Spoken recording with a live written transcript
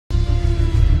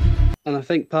And I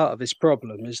think part of this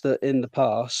problem is that in the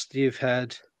past you've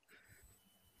had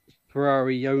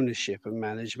Ferrari ownership and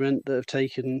management that have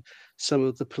taken some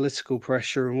of the political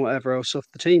pressure and whatever else off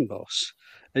the team boss.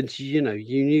 And you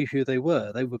knew who they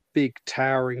were. They were big,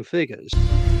 towering figures.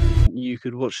 You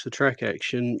could watch the track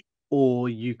action, or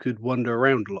you could wander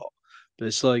around a lot. But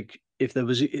it's like if there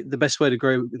was the best way to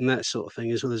grow in that sort of thing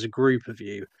is when there's a group of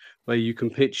you where you can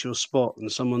pitch your spot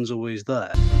and someone's always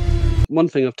there. One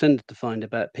thing I've tended to find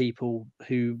about people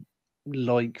who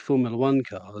like Formula One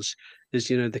cars is,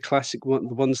 the classic one,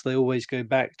 the ones they always go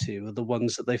back to are the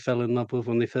ones that they fell in love with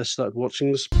when they first started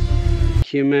watching this.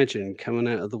 Can you imagine coming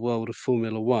out of the world of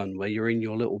Formula One where you're in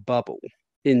your little bubble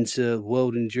into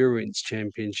World Endurance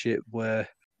Championship where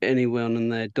anyone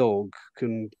and their dog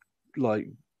can like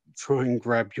try and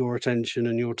grab your attention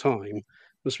and your time?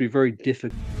 Must be very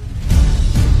difficult.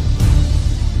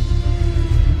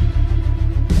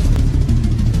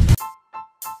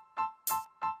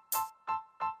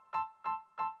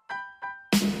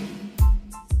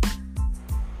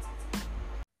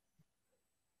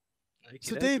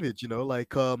 So Okey-dokey. David,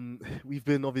 we've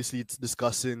been obviously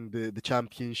discussing the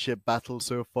championship battle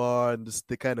so far and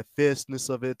the kind of fierceness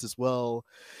of it as well.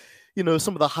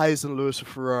 Some of the highs and lows for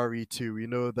Ferrari too. We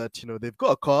know that, they've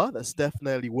got a car that's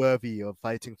definitely worthy of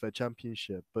fighting for a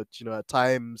championship, but at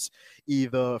times,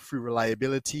 either through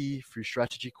reliability, through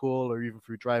strategy call, or even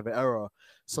through driver error,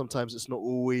 sometimes it's not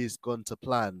always gone to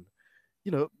plan.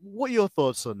 What are your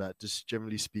thoughts on that, just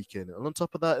generally speaking? And on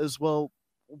top of that as well,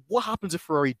 what happens if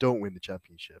Ferrari don't win the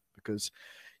championship? Because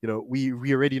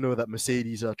we already know that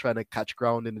Mercedes are trying to catch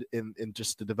ground in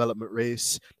just the development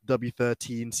race.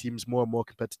 W13 seems more and more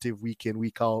competitive week in,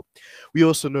 week out. We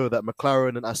also know that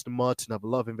McLaren and Aston Martin have a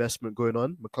lot of investment going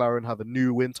on. McLaren have a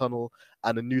new wind tunnel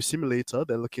and a new simulator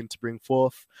they're looking to bring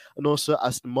forth. And also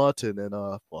Aston Martin and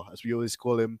well, as we always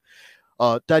call him,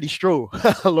 Daddy Stroll,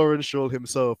 Lawrence Stroll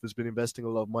himself, has been investing a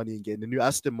lot of money in getting the new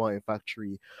Aston Martin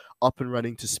factory up and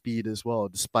running to speed as well,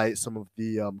 despite some of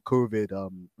the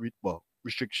COVID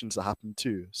restrictions that happened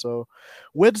too. So,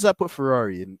 where does that put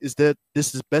Ferrari? And is this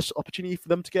the best opportunity for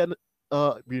them to get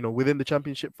within the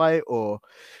championship fight, or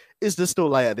is there still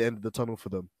light at the end of the tunnel for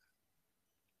them?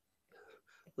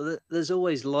 Well, there's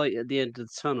always light at the end of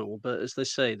the tunnel, but as they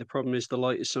say, the problem is the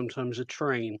light is sometimes a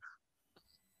train.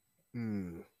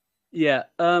 Hmm. Yeah,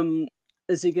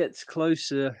 as it gets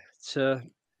closer to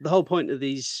the whole point of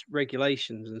these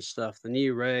regulations and stuff, the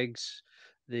new regs,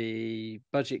 the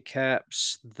budget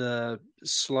caps, the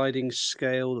sliding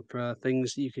scale, the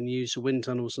things that you can use for wind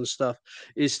tunnels and stuff,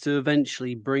 is to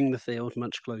eventually bring the field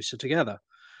much closer together.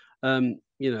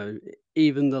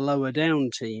 Even the lower down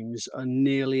teams are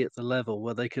nearly at the level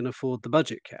where they can afford the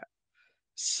budget cap.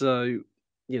 So,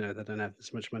 they don't have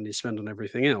as much money to spend on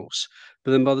everything else.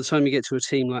 But then by the time you get to a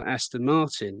team like Aston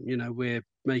Martin, we're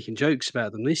making jokes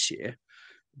about them this year,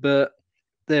 but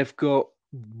they've got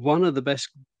one of the best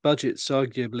budgets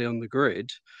arguably on the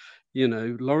grid.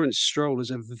 Lawrence Stroll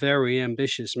is a very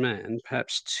ambitious man,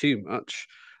 perhaps too much.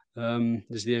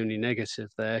 Is the only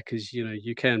negative there because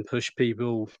you can push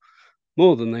people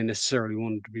more than they necessarily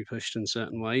wanted to be pushed in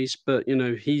certain ways. But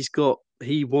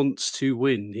he wants to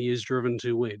win. He is driven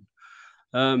to win.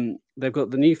 They've got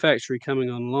the new factory coming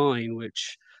online,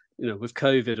 which, with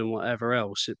COVID and whatever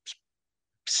else, it's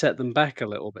set them back a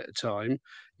little bit of time.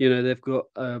 They've got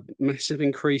a massive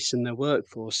increase in their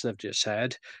workforce they've just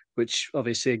had, which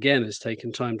obviously again has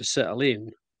taken time to settle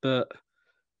in. But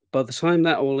by the time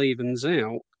that all evens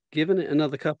out, given it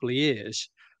another couple of years,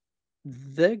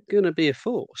 they're going to be a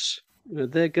force.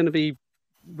 They're going to be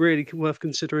really worth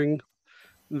considering,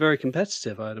 very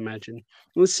competitive, I'd imagine.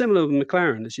 Well, it's similar with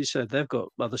McLaren, as you said, they've got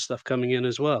other stuff coming in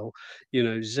as well.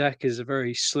 Zach is a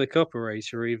very slick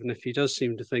operator, even if he does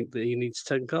seem to think that he needs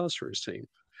 10 cars for his team.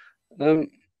 Um,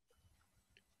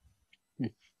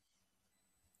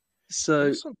 so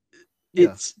Also,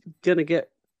 yeah. it's gonna get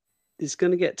it's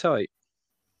gonna get tight.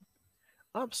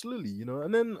 Absolutely,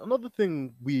 and then another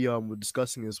thing we were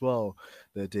discussing as well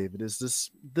there, David, is this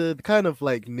the kind of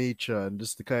like nature and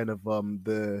just the kind of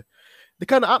the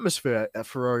kind of atmosphere at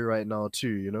Ferrari right now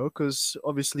too, because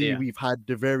obviously Yeah. we've had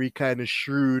the very kind of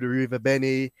shrewd Riva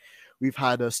Bene, we've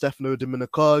had Stefano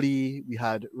Domenicali, we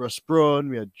had Russ Braun,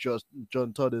 we had just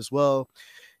John Todd as well.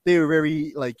 They were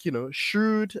very like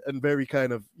shrewd and very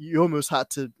kind of, you almost had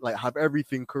to like have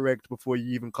everything correct before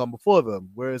you even come before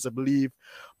them. Whereas I believe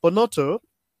Bonotto,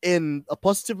 in a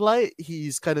positive light,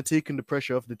 he's kind of taken the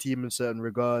pressure off the team in certain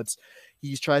regards.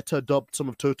 He's tried to adopt some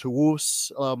of Toto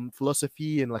Wolff's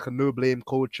philosophy and like a no blame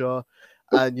culture.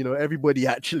 And everybody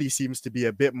actually seems to be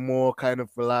a bit more kind of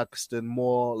relaxed and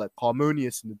more like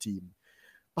harmonious in the team.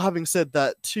 having said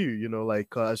that too,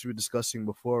 like as we were discussing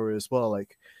before as well,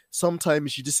 like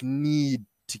sometimes you just need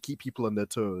to keep people on their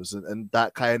toes, and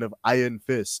that kind of iron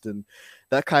fist and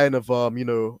that kind of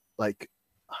like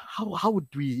how would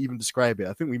we even describe it?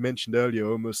 I think we mentioned earlier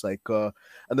almost like an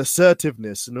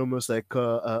assertiveness and almost like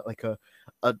a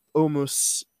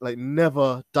almost like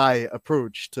never die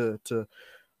approach to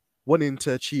wanting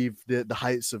to achieve the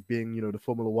heights of being, the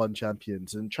Formula One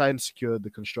champions and trying to secure the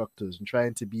constructors and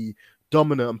trying to be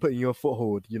dominant and putting your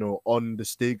foothold, on the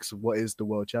stakes of what is the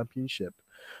world championship.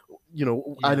 I'd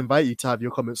Yeah. invite you to have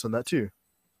your comments on that too.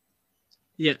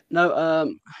 Yeah.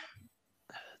 No,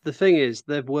 the thing is,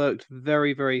 they've worked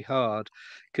very, very hard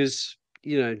because,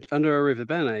 under a River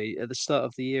Bene at the start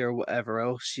of the year or whatever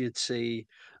else, you'd see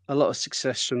a lot of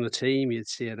success from the team. You'd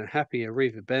see a happier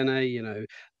River Bene,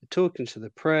 talking to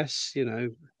the press,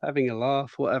 having a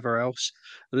laugh, whatever else.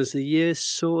 And as the years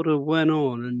sort of went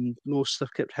on and more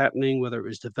stuff kept happening, whether it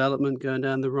was development going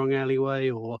down the wrong alleyway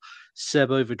or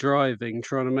Seb over driving,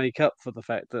 trying to make up for the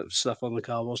fact that stuff on the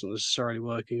car wasn't necessarily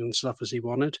working and stuff as he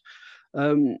wanted.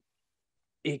 Um,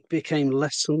 it became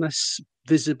less and less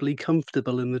visibly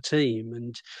comfortable in the team,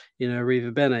 and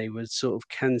Riva Bene would sort of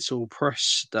cancel press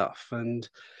stuff, and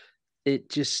it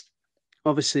just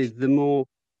obviously the more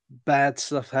bad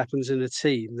stuff happens in a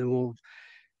team, the more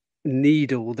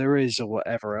needle there is or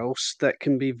whatever else that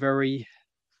can be very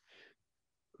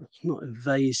not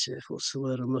invasive. What's the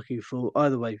word I'm looking for?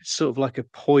 Either way, sort of like a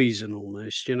poison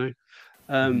almost, Mm.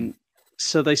 Um,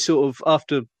 so they sort of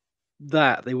after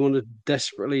that they wanted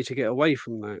desperately to get away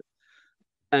from that.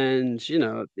 And,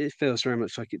 it feels very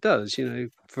much like it does.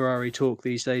 Ferrari talk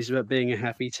these days about being a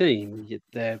happy team.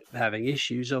 They're having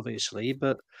issues, obviously,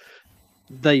 but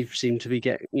they seem to be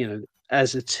getting,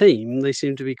 as a team, they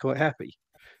seem to be quite happy.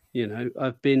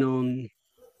 I've been on,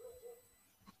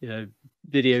 you know,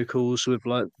 video calls with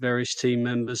like various team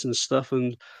members and stuff,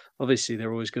 and obviously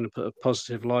they're always going to put a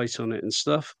positive light on it and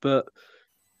stuff, but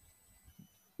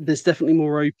there's definitely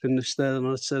more openness there than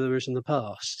I'd say there is in the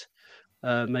past.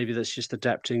 Maybe that's just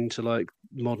adapting to like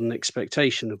modern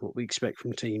expectation of what we expect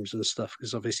from teams and stuff,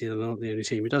 because obviously they're not the only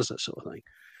team who does that sort of thing.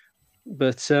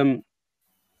 But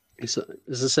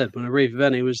as I said, when Arriva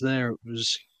Bene was there, it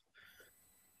was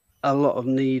a lot of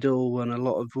needle and a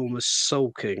lot of almost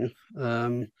sulking,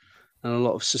 and a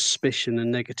lot of suspicion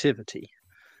and negativity.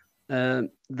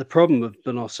 The problem with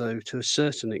Bonotto, to a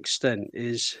certain extent,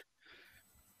 is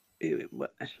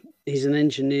he's an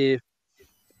engineer.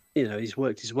 He's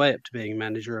worked his way up to being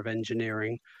manager of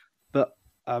engineering, but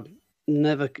I'm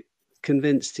never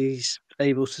convinced he's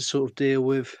able to sort of deal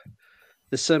with.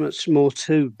 There's so much more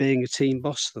to being a team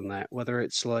boss than that, whether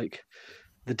it's like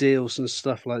the deals and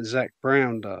stuff like Zach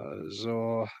Brown does,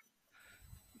 or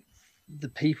the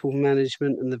people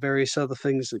management and the various other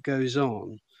things that goes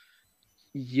on.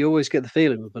 You always get the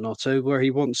feeling with Bonotto where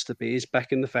he wants to be is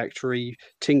back in the factory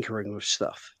tinkering with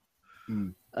stuff.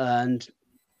 Mm. And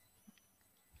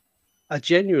I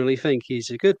genuinely think he's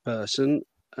a good person,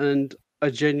 and I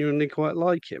genuinely quite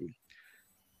like him.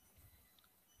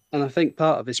 And I think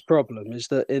part of his problem is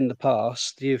that in the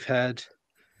past you've had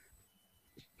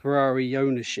Ferrari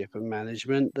ownership and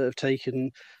management that have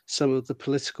taken some of the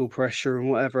political pressure and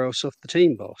whatever else off the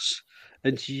team boss.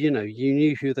 And you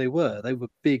knew who they were. They were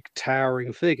big,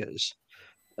 towering figures.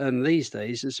 And these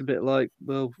days it's a bit like,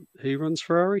 well, who runs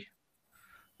Ferrari?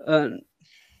 And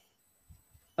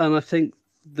I think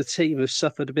the team have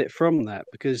suffered a bit from that,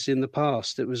 because in the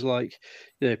past it was like,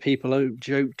 people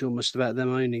joked almost about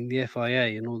them owning the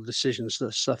FIA and all the decisions,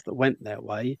 the stuff that went their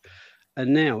way.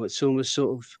 And now it's almost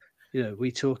sort of,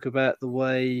 we talk about the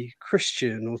way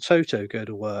Christian or Toto go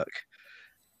to work.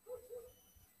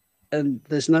 And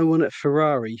there's no one at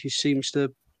Ferrari who seems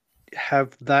to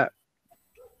have that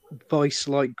vice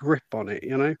like grip on it,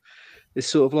 It's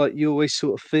sort of like you always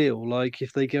sort of feel like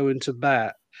if they go into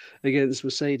bat against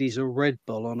Mercedes or Red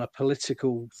Bull on a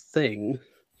political thing,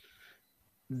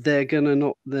 they're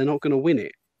not gonna win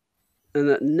it. And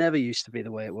that never used to be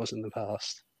the way it was in the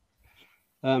past.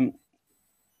 Um,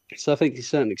 so I think to a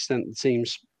certain extent the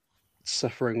team's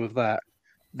suffering with that.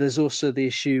 There's also the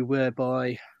issue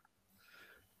whereby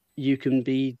you can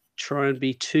try and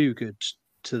be too good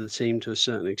to the team to a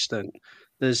certain extent.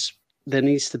 There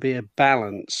needs to be a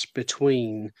balance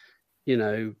between, you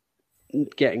know,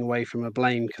 getting away from a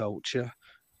blame culture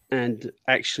and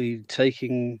actually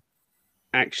taking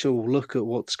actual look at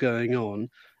what's going on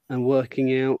and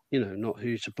working out, not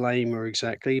who to blame or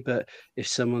exactly, but if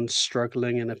someone's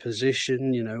struggling in a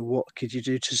position, what could you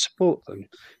do to support them?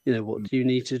 What Mm. do you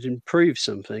need to improve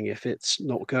something if it's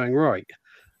not going right?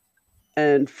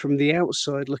 And from the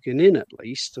outside looking in, at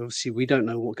least, obviously, we don't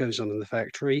know what goes on in the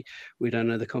factory. We don't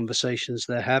know the conversations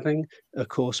they're having. Of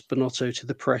course, Bonotto to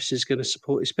the press is going to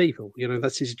support his people.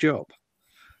 That's his job.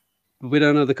 But we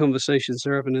don't know the conversations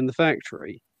they're having in the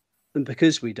factory. And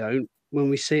because we don't, when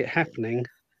we see it happening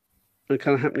and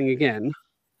kind of happening again,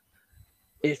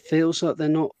 it feels like they're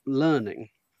not learning.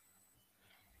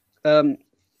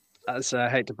 As I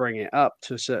hate to bring it up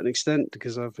to a certain extent,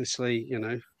 because obviously,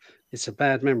 it's a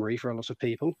bad memory for a lot of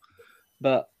people.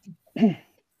 But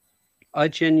I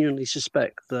genuinely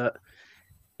suspect that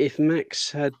if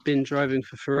Max had been driving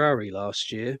for Ferrari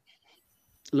last year,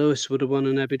 Lewis would have won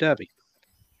in Abu Dhabi,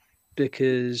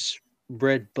 because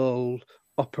Red Bull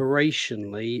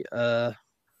operationally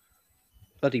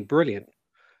bloody brilliant.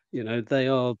 They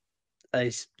are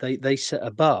they set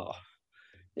a bar.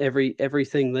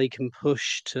 Everything they can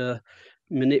push to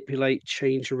manipulate,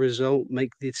 change a result,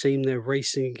 make the team they're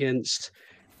racing against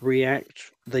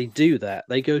react. They do that.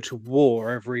 They go to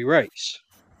war every race.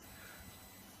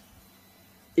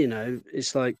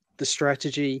 It's like the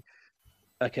strategy.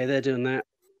 Okay, they're doing that.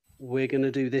 We're going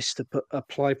to do this to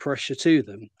apply pressure to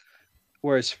them.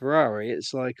 Whereas Ferrari,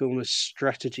 it's like almost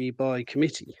strategy by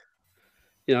committee.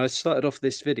 I started off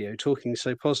this video talking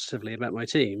so positively about my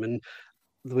team, and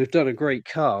we've done a great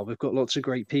car. We've got lots of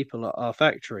great people at our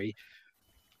factory,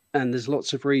 and there's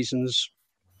lots of reasons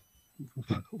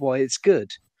why it's good.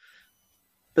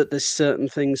 But there's certain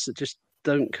things that just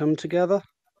don't come together.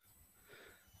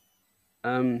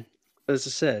 As I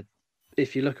said,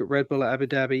 if you look at Red Bull at Abu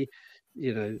Dhabi,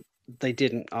 they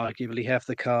didn't arguably have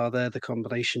the car there. The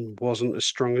combination wasn't as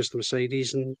strong as the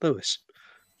Mercedes and Lewis.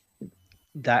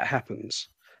 That happens.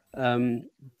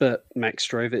 But Max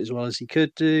drove it as well as he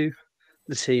could do.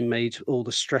 The team made all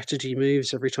the strategy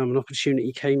moves every time an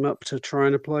opportunity came up to try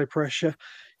and apply pressure,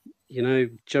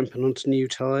 jumping onto new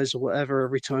tyres or whatever,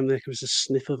 every time there was a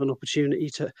sniff of an opportunity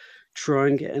to try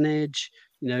and get an edge,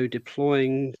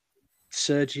 deploying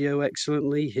Sergio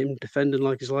excellently, him defending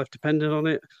like his life depended on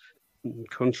it.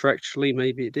 Contractually,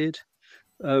 maybe it did.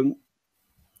 And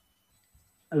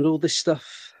all this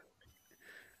stuff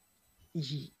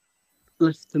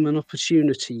left them an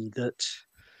opportunity that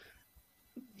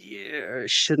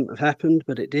shouldn't have happened,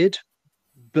 but it did.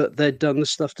 But they'd done the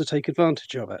stuff to take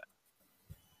advantage of it.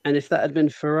 And if that had been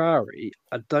Ferrari,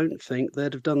 I don't think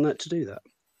they'd have done that to do that.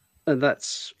 And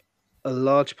that's a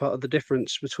large part of the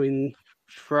difference between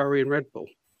Ferrari and Red Bull,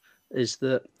 is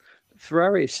that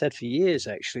Ferrari have said for years,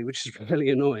 actually, which is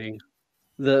really annoying,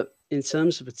 that in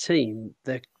terms of a team,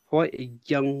 they're quite a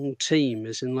young team,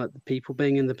 as in like the people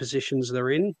being in the positions they're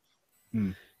in.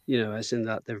 As in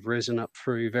that they've risen up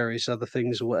through various other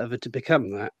things or whatever to become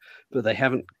that, but they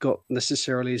haven't got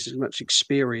necessarily as much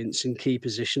experience in key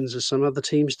positions as some other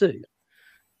teams do.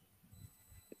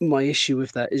 My issue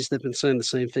with that is they've been saying the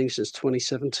same thing since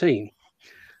 2017.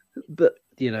 But,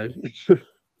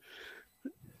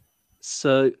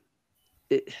 so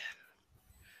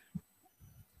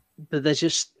but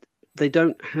they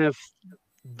don't have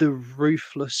the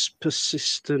ruthless,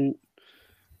 persistent,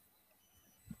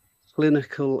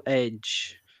 clinical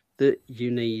edge that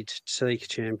you need to take a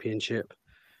championship.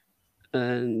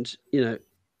 And,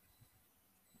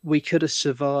 we could have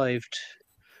survived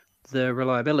the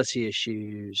reliability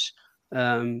issues,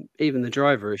 even the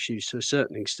driver issues to a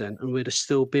certain extent, and we'd have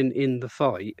still been in the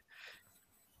fight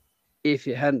if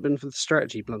it hadn't been for the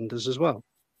strategy blunders as well.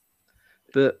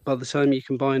 But by the time you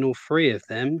combine all three of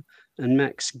them, and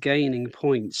Max gaining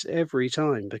points every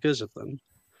time because of them,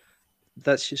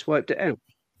 that's just wiped it out.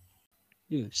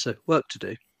 So work to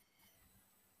do.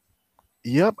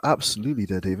 Yep, absolutely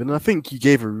there, David. And I think you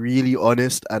gave a really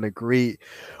honest and a great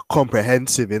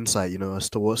comprehensive insight, as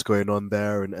to what's going on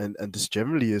there and just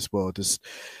generally as well, just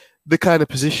the kind of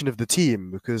position of the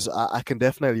team, because I can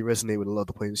definitely resonate with a lot of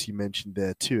the points you mentioned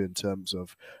there too, in terms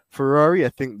of Ferrari. I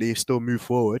think they still move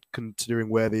forward considering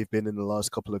where they've been in the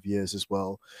last couple of years as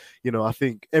well. I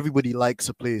think everybody likes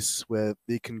a place where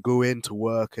they can go in to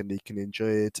work and they can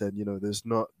enjoy it. And, there's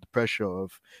not the pressure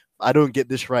of, I don't get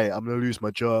this right, I'm going to lose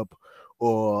my job,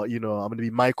 or, I'm going to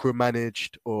be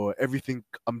micromanaged, or everything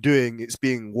I'm doing is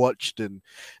being watched, and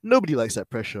nobody likes that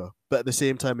pressure. But at the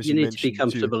same time, as you need mentioned, to be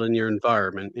comfortable in your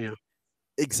environment. Yeah,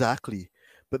 exactly.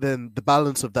 But then the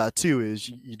balance of that too is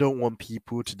you don't want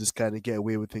people to just kind of get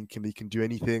away with thinking they can do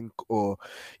anything, or,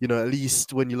 at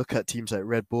least when you look at teams like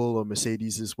Red Bull or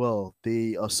Mercedes as well,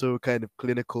 they are so kind of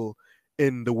clinical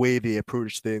in the way they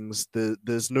approach things.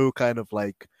 There's no kind of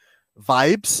like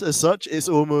vibes as such. It's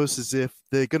almost as if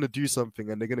they're going to do something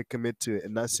and they're going to commit to it,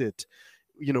 and that's it.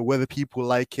 whether people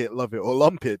like it, love it, or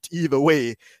lump it, either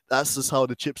way, that's just how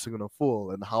the chips are gonna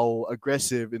fall, and how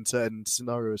aggressive in certain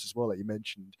scenarios as well, like you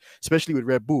mentioned, especially with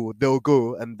Red Bull, they'll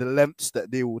go and the lengths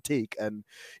that they will take, and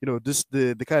just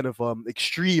the kind of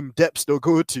extreme depths they'll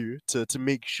go to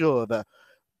make sure that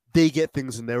they get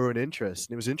things in their own interest.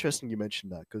 And it was interesting you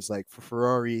mentioned that, because like for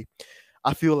Ferrari,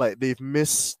 I feel like they've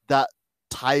missed that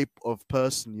type of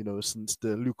person, since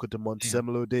the Luca de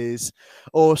Montezemolo days.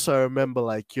 Also, I remember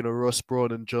like, Ross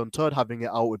Brawn and John Todd having it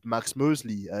out with Max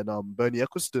Mosley and Bernie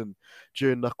Eccleston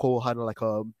during the whole kind of like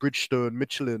a Bridgestone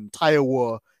Michelin tire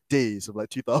war days of like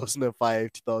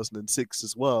 2005, 2006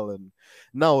 as well. And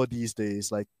now these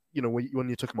days, like, when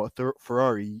you're talking about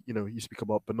Ferrari, you speak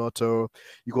about Bonotto,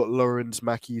 you got Lawrence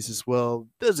Mackies as well.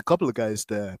 There's a couple of guys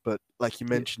there, but like you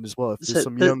mentioned as well, if there's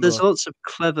some younger, there's lots of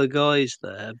clever guys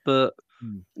there, but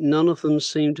none of them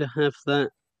seem to have that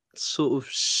sort of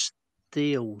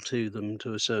steel to them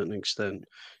to a certain extent.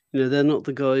 They're not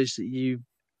the guys that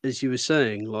as you were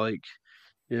saying, like,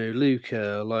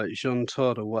 Luca, like Jean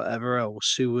Todt or whatever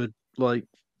else, who would like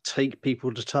take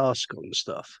people to task on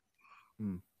stuff.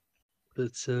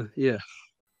 But yeah.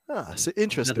 It's an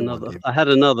interesting one, Dave. I had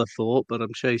another thought, but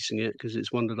I'm chasing it because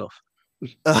it's wandered off.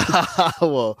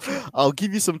 Well, I'll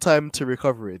give you some time to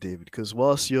recover it, David, because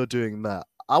whilst you're doing that,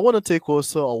 I want to take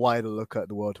also a wider look at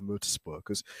the world of motorsport,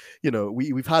 because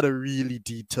we've had a really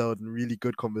detailed and really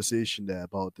good conversation there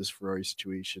about this Ferrari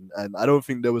situation, and I don't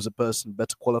think there was a person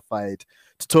better qualified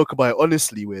to talk about it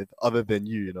honestly with other than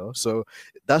you. So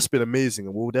that's been amazing,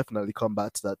 and we'll definitely come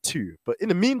back to that too. But in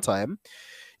the meantime,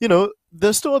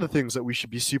 there's still other things that we should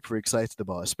be super excited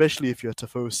about, especially if you're a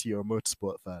Tifosi or a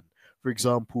motorsport fan. For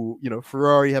example,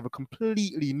 Ferrari have a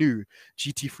completely new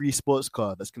GT3 sports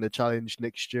car that's going to challenge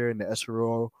next year in the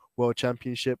SRO World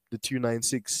Championship, the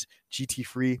 296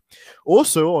 GT3.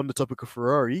 Also, on the topic of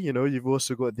Ferrari, you've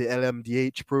also got the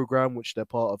LMDH program, which they're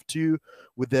part of too,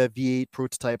 with their V8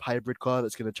 prototype hybrid car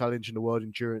that's going to challenge in the World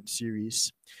Endurance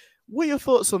Series. What are your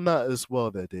thoughts on that as well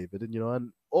there, David?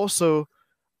 And also,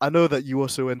 I know that you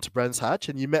also went to Brands Hatch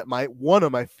and you met one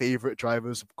of my favorite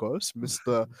drivers, of course,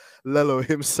 Mr. Lello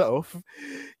himself.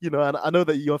 And I know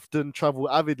that you often travel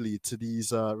avidly to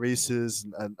these races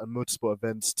and motorsport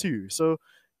events too. So,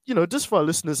 just for our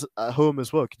listeners at home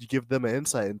as well, could you give them an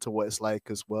insight into what it's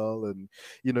like as well? And,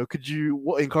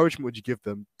 what encouragement would you give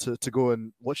them to go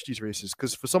and watch these races?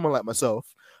 Because for someone like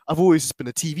myself, I've always been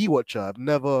a TV watcher. I've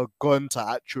never gone to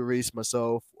actual race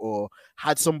myself or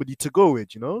had somebody to go with,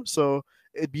 So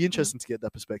it'd be interesting to get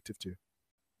that perspective too.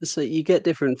 So you get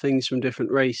different things from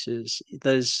different races.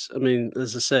 As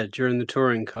I said, during the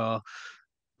touring car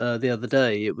the other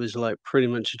day, it was like pretty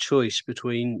much a choice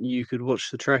between you could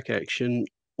watch the track action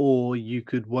or you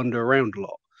could wander around a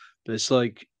lot. But it's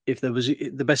like if there was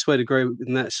the best way to grow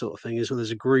in that sort of thing is where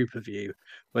there's a group of you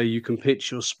where you can pitch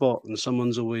your spot and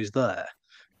someone's always there,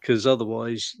 because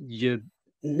otherwise you're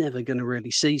never going to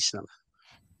really see stuff.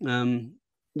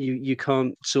 You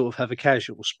can't sort of have a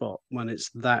casual spot when it's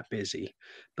that busy.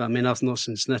 But I've not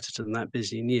seen Snetterton that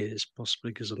busy in years,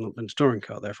 possibly because I've not been to touring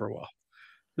car there for a while.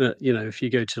 But if you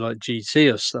go to like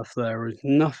GT or stuff, there is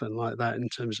nothing like that in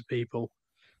terms of people.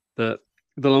 But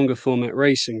the longer format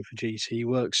racing for GT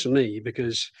works for me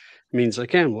because it means I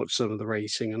can watch some of the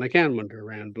racing and I can wander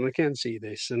around and I can see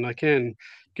this and I can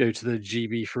go to the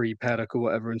GB3 paddock or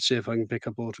whatever and see if I can pick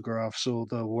up autographs or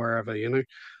the wherever.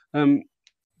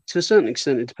 To a certain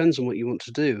extent, it depends on what you want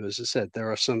to do. As I said, there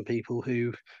are some people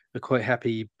who are quite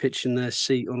happy pitching their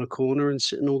seat on a corner and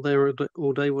sitting all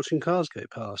day watching cars go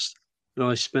past. And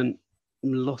I spent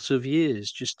lots of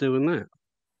years just doing that.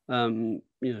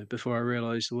 Before I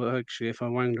realised, well, actually, if I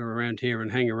wander around here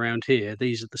and hang around here,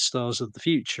 these are the stars of the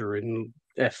future in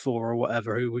F4 or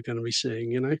whatever who we're going to be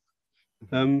seeing.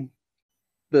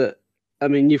 But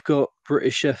you've got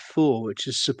British F4, which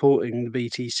is supporting the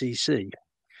BTCC,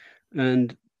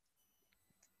 and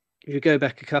if you go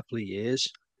back a couple of years,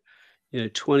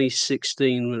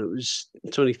 2016 when it was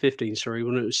 2015, sorry,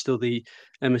 when it was still the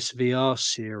MSVR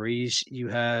series, you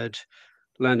had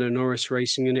Lando Norris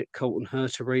racing in it, Colton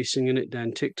Herta racing in it,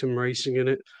 Dan Ticktum racing in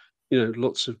it,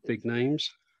 lots of big names.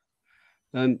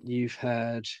 You've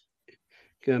had,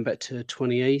 going back to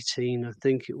 2018, I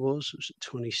think it was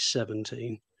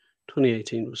 2017,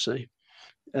 2018, we'll say.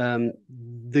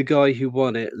 The guy who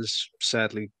won it has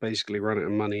sadly basically run out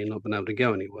of money and not been able to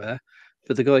go anywhere.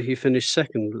 But the guy who finished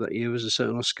second that year was a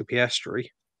certain Oscar Piastri,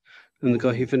 and the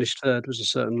guy who finished third was a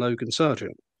certain Logan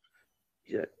Sargent.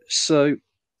 Yeah. So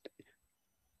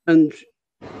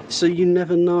you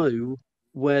never know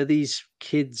where these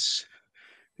kids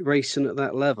racing at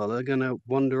that level are going to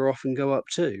wander off and go up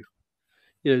to.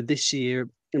 This year,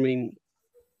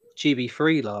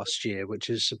 GB3 last year, which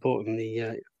is supporting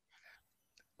the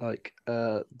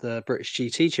British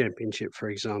GT Championship, for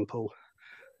example.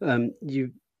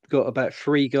 You've got about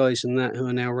 3 guys in that who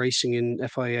are now racing in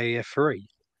FIA F3.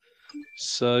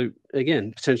 So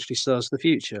again, potentially stars of the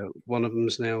future. One of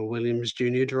them's now a Williams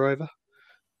junior driver.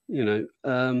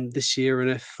 This year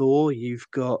in F4, you've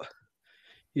got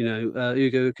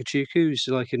Ugo Kachuku, who's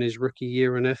like in his rookie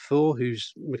year in F4,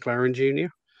 who's McLaren junior.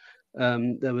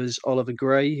 There was Oliver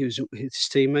Gray, who's his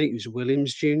teammate, who's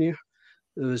Williams junior.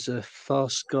 There was a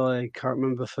fast guy, I can't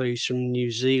remember if he's from New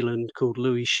Zealand, called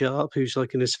Louis Sharp, who's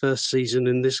like in his first season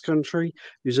in this country,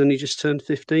 who's only just turned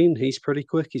 15. He's pretty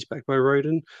quick. He's backed by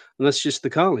Roden. And that's just the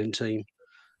Carlin team.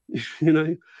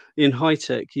 In high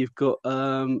tech, you've got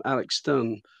Alex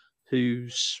Dunn,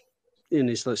 who's in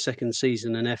his second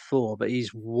season in F4, but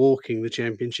he's walking the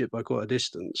championship by quite a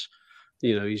distance.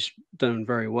 He's done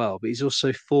very well, but he's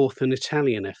also 4th in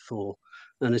Italian F4.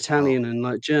 And Italian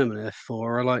and German F4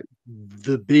 are like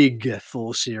the big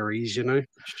F4 series,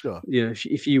 Sure.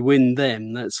 If you win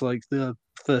them, that's like the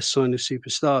first sign of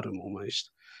superstardom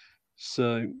almost.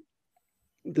 So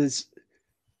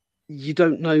you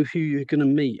don't know who you're going to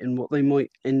meet and what they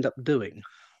might end up doing.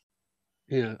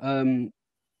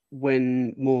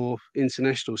 When more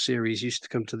international series used to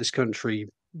come to this country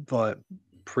via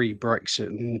pre-Brexit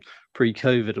and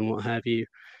pre-COVID and what have you,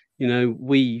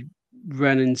 we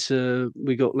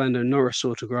got Lando Norris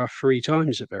autographed 3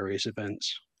 times at various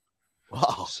events.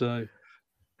 Wow. So,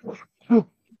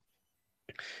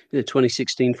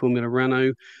 2016 Formula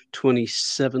Renault,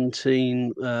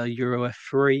 2017 Euro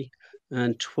F3,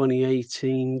 and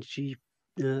 2018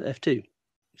 F2.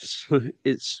 So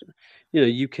it's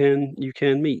you can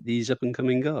meet these up and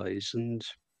coming guys, and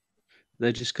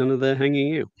they're just kind of there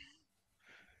hanging out,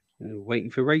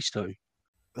 waiting for race time.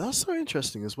 That's so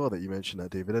interesting as well that you mentioned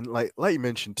that, David. And like you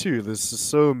mentioned too, there's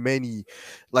so many,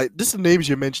 just the names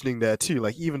you're mentioning there too.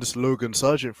 Like even this Logan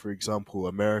Sargent, for example,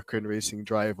 American racing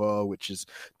driver, which has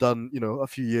done a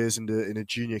few years in the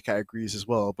junior categories as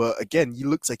well. But again, he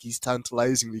looks like he's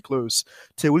tantalizingly close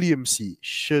to Williams seat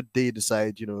should they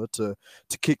decide to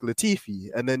kick Latifi.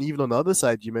 And then even on the other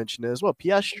side, you mentioned there as well,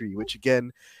 Piastri, which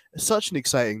again is such an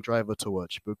exciting driver to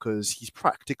watch because he's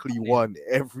practically won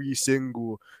every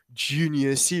single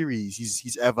junior series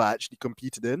he's ever actually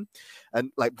competed in,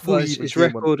 and before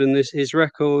his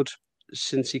record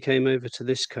since he came over to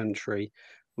this country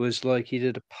was he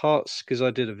did a parts, because I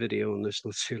did a video on this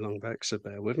not too long back, so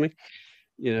bear with me.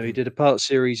 He did a part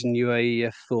series in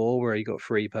UAE F4 where he got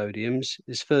 3 podiums.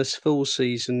 His first full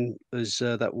season was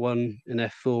that one in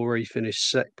F4 where he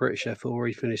finished British F4 where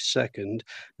he finished second,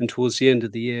 and towards the end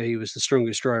of the year he was the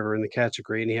strongest driver in the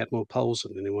category and he had more poles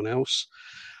than anyone else.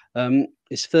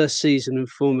 His first season in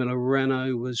Formula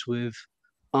Renault was with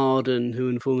Arden, who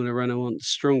in Formula Renault aren't the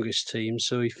strongest team,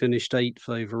 so he finished 8th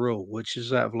overall, which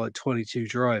is out of 22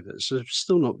 drivers, so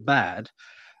still not bad.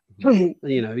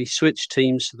 He switched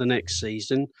teams for the next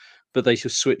season, but they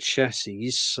just switched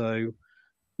chassis, so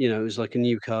it was like a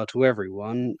new car to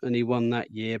everyone, and he won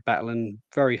that year, battling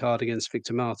very hard against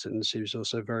Victor Martins, who's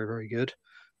also very, very good.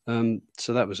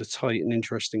 So that was a tight and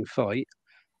interesting fight.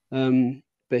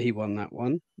 But he won that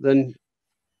one. Then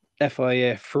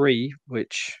FIA 3,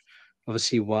 which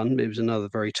obviously won, but it was another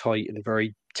very tight and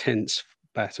very tense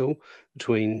battle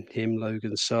between him,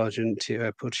 Logan Sargent,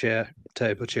 Théo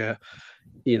Pourchaire.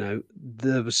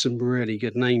 There was some really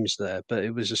good names there, but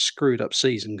it was a screwed up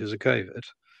season because of COVID.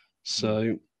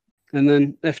 So, and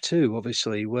then F2,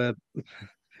 obviously, where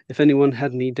if anyone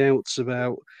had any doubts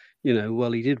about,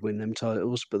 well, he did win them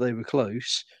titles, but they were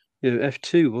close.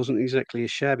 F2 wasn't exactly a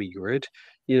shabby grid.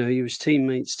 He was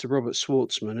teammates to Robert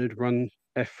Schwartzman, who'd run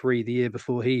F3 the year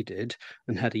before he did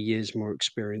and had a year's more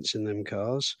experience in them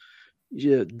cars.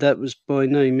 Yeah, that was by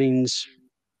no means,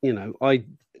 I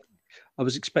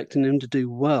was expecting him to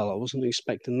do well. I wasn't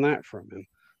expecting that from him.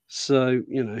 So,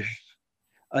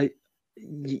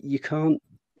 you can't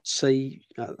say,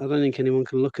 I don't think anyone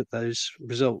can look at those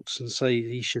results and say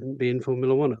he shouldn't be in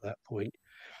Formula One at that point.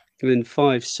 In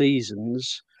 5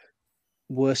 seasons,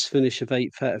 worst finish of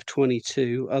 8th out of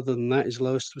 22. Other than that, his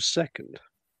lowest was 2nd.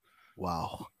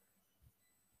 Wow.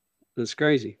 That's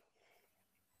crazy.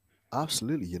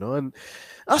 Absolutely, and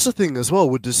that's the thing as well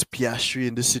with this Piastri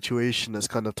in this situation that's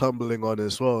kind of tumbling on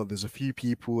as well. There's a few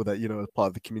people that, as part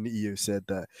of the community have said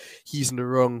that he's in the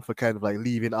wrong for kind of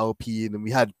leaving Alpine. And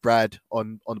we had Brad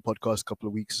on the podcast a couple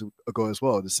of weeks ago as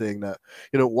well, just saying that,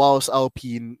 whilst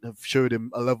Alpine have showed him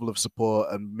a level of support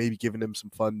and maybe given him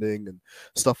some funding and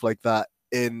stuff like that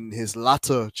in his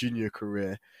latter junior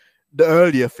career, the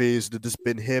earlier phase that has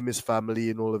been him, his family,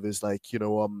 and all of his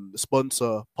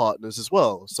sponsor partners as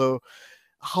well. So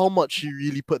how much you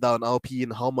really put down Alpine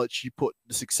and how much you put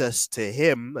the success to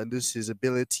him and this his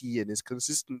ability and his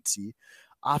consistency,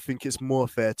 I think it's more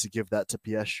fair to give that to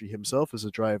Piastri himself as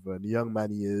a driver and the young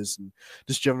man he is, and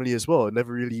just generally as well.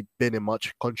 Never really been in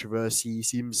much controversy. He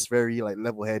seems very like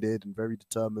level-headed and very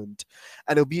determined,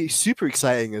 and it'll be super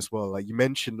exciting as well. Like you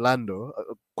mentioned, Lando.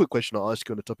 A quick question I'll ask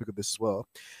you on the topic of this as well.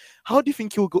 How do you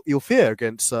think you'll fare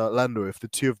against Lando if the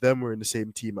two of them were in the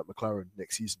same team at McLaren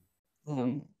next season?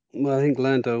 Well, I think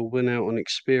Lando will win out on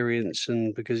experience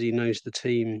and because he knows the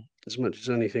team as much as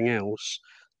anything else.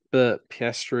 But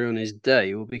Piastri on his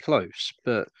day will be close.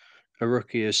 But a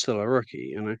rookie is still a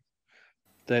rookie, you know.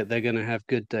 They're going to have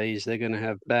good days, they're going to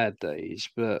have bad days.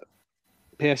 But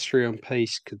Piastri on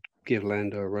pace could give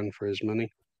Lando a run for his money.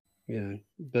 Yeah.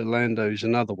 But Lando's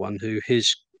another one who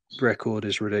his record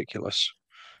is ridiculous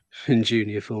in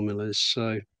junior formulas.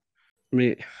 So,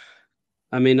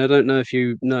 I don't know if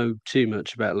you know too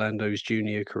much about Lando's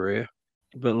junior career,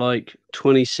 but like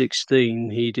 2016,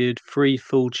 he did 3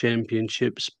 full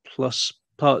championships plus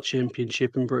part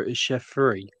championship and British Chef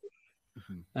 3.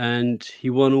 Mhm. And he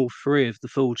won all 3 of the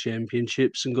full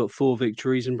championships and got 4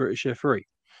 victories in British Chef 3.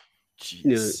 You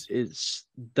know, Jeez.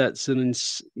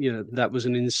 that was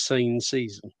an insane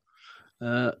season.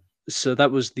 Uh, so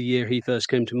that was the year he first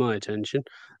came to my attention.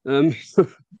 Um,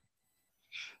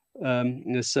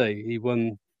 let's say he'd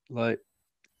won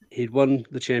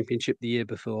the championship the year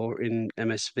before in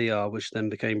MSVR, which then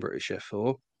became British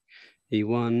F4. He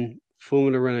won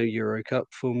Formula Renault Euro Cup,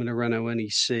 Formula Renault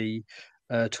NEC,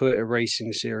 Toyota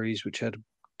Racing Series, which had a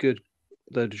good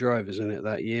load of drivers in it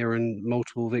that year, and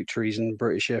multiple victories in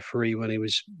British F3 when he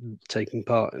was taking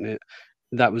part in it.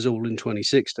 That was all in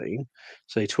 2016.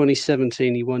 So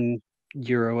 2017, he won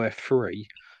Euro F3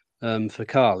 for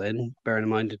Carlin, bearing in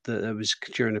mind that it was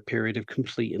during a period of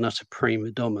complete and utter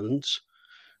prima dominance.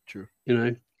 True. You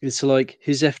know, it's like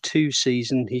his F2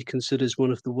 season, he considers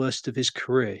one of the worst of his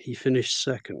career. He finished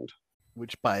second.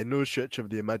 Which by no stretch of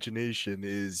the imagination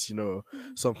is,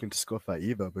 something to scoff at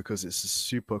either, because it's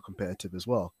super competitive as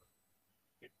well.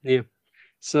 Yeah.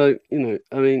 So,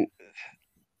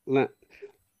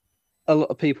 a lot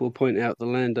of people point out that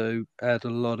Lando had a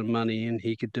lot of money and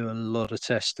he could do a lot of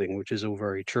testing, which is all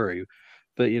very true.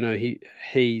 But he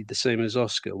the same as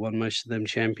Oscar won most of them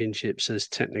championships as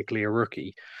technically a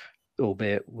rookie,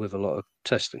 albeit with a lot of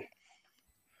testing.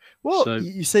 Well, So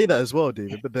you say that as well,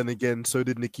 David, but then again, so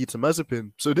did Nikita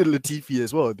Mazepin, so did Latifi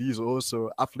as well. These are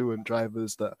also affluent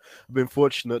drivers that have been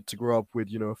fortunate to grow up with,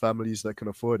 families that can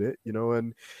afford it,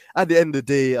 and at the end of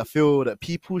the day, I feel that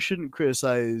people shouldn't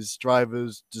criticize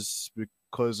drivers just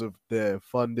because of their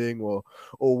funding or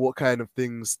what kind of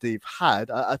things they've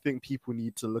had. I think people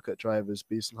need to look at drivers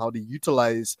based on how they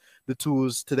utilize the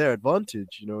tools to their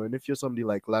advantage, and if you're somebody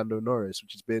like Lando Norris,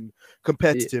 which has been yeah,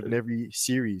 competitive in every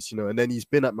series, and then he's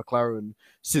been at McLaren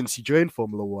since he joined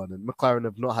Formula One, and McLaren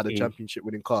have not had a mm, championship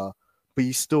winning car, but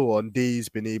he's still on days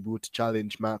been able to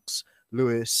challenge Max,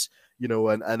 Lewis,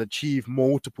 and achieve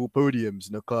multiple podiums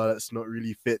in a car that's not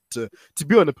really fit to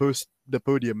be on the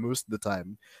podium most of the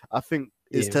time. I think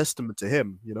is yeah. testament to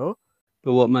him.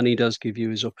 But what money does give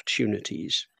you is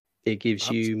opportunities. It gives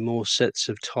Abs- you more sets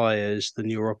of tires than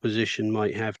your opposition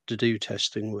might have to do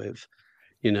testing with.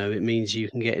 It means you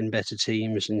can get in better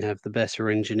teams and have the better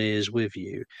engineers with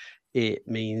you. It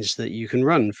means that you can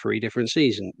run 3 different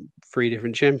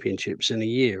championships in a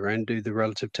year and do the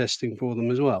relative testing for them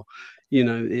as well.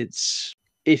 It's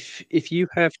if you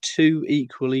have 2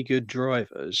 equally good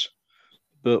drivers,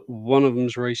 but one of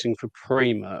them's racing for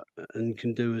Prema and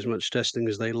can do as much testing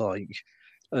as they like,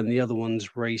 and the other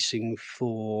one's racing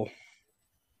for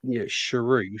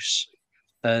Charus,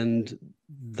 and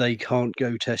they can't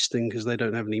go testing because they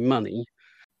don't have any money,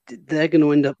 they're going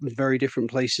to end up in very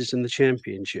different places in the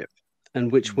championship.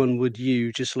 And which mm, one would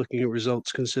you, just looking at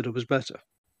results, consider was better?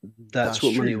 That's that's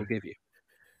what money true. will give you.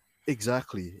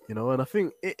 Exactly, and I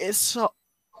think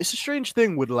it's a strange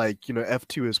thing with like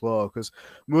F2 as well, because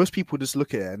most people just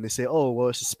look at it and they say, oh well,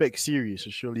 it's a spec series, so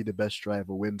surely the best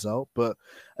driver wins out. But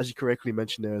as you correctly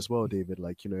mentioned there as well, David,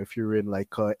 like if you're in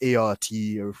like ART,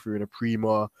 or if you're in a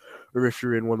Prima, or if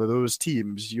you're in one of those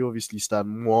teams, you obviously stand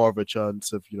more of a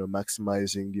chance of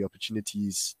maximizing the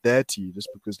opportunities there to you, just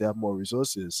because they have more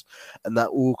resources, and that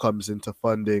all comes into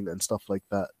funding and stuff like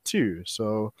that too.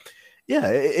 So yeah,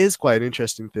 it is quite an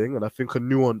interesting thing, and I think a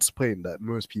nuanced point that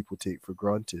most people take for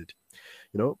granted.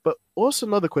 But also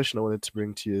another question I wanted to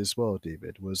bring to you as well,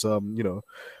 David, was on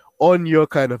your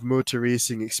kind of motor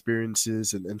racing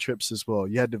experiences and trips as well,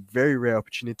 you had the very rare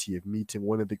opportunity of meeting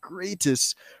one of the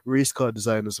greatest race car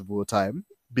designers of all time,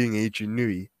 being Adrian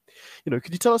Newey.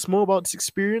 Could you tell us more about this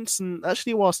experience? And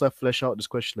actually, whilst I flesh out this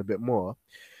question a bit more,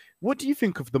 what do you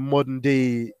think of the modern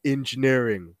day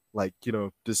engineering, like,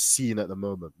 the scene at the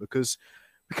moment? Because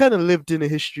we kind of lived in a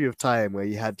history of time where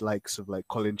you had likes of like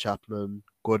Colin Chapman,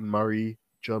 Gordon Murray,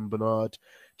 John Bernard,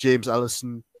 James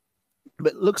Allison.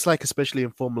 But it looks like, especially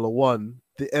in Formula One,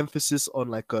 the emphasis on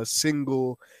like a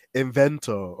single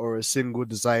inventor or a single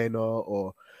designer,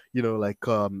 or like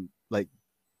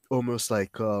almost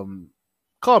like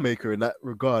car maker in that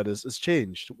regard has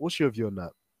changed. What's your view on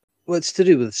that? Well, it's to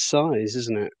do with size,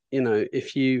 isn't it?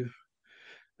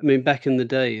 I mean, back in the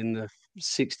day, in the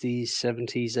 60s,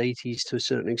 70s, 80s, to a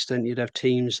certain extent, you'd have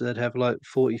teams that have like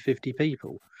 40, 50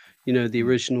 people. The Mm,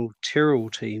 original Tyrrell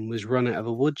team was run out of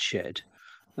a woodshed.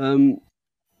 Um,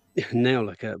 now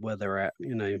look at where they're at.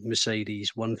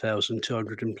 Mercedes,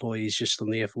 1,200 employees just on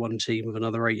the F1 team, with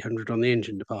another 800 on the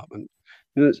engine department.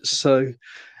 So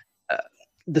uh,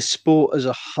 the sport as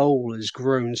a whole has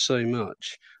grown so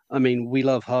much. I mean, we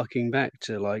love harking back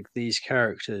to like these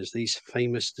characters, these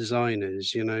famous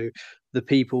designers, the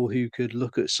people who could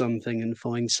look at something and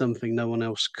find something no one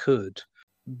else could.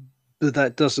 But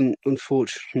that doesn't,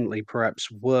 unfortunately, perhaps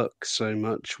work so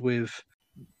much with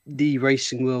the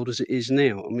racing world as it is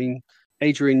now. I mean,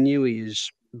 Adrian Newey is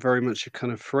very much a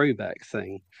kind of throwback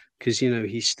thing, because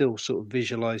he still sort of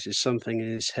visualizes something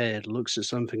in his head, looks at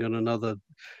something on another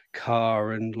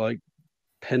car, and like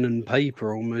pen and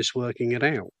paper almost working it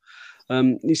out.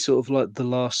 He's sort of like the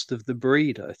last of the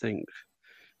breed, I think.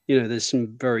 There's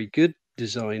some very good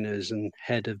designers and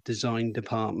head of design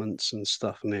departments and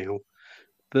stuff now,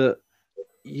 but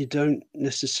you don't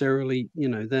necessarily,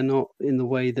 they're not in the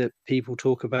way that people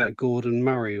talk about Gordon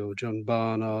Murray or John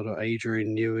Barnard or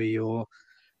Adrian Newey, or,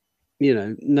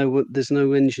 no, there's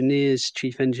no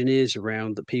chief engineers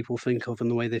around that people think of in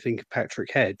the way they think of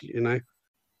Patrick Head.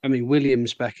 I mean,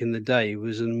 Williams back in the day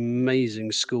was an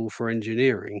amazing school for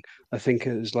engineering. I think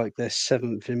it was like their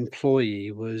seventh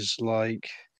employee was like,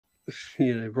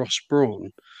 Ross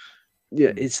Brawn. Yeah,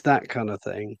 mm, it's that kind of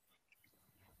thing.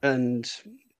 And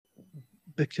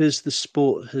because the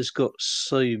sport has got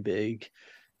so big,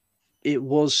 it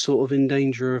was sort of in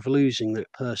danger of losing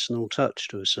that personal touch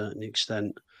to a certain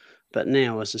extent. But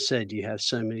now, as I said, you have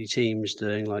so many teams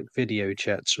doing like video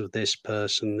chats with this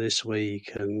person this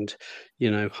week, and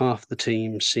half the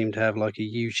teams seem to have like a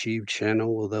YouTube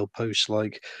channel, or they'll post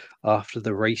like after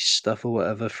the race stuff or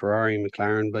whatever. Ferrari and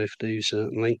McLaren both do,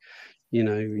 certainly.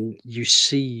 You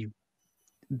see,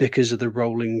 because of the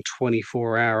rolling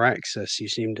 24-hour access you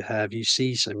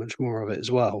see so much more of it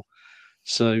as well.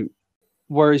 So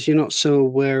whereas you're not so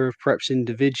aware of perhaps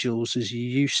individuals as you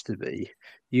used to be,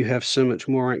 you have so much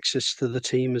more access to the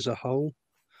team as a whole.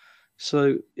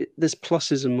 So there's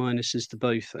pluses and minuses to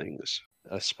both things,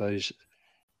 I suppose.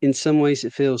 In some ways,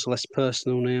 it feels less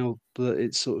personal now, but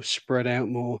it's sort of spread out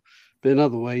more. But in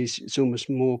other ways, it's almost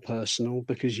more personal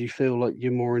because you feel like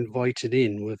you're more invited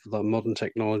in with like modern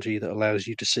technology that allows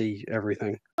you to see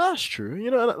everything. that's true.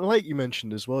 Like you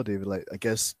mentioned as well, David, like I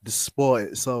guess the sport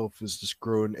itself has just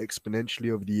grown exponentially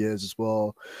over the years as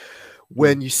well. Mm.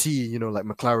 When you see, like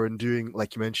McLaren doing,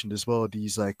 like you mentioned as well,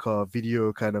 these like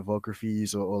video kind of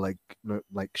biographies, or like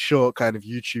like short kind of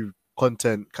YouTube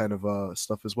content kind of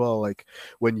stuff as well, like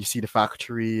when you see the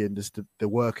factory and just the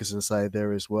workers inside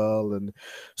there as well, and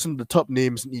some of the top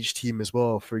names in each team as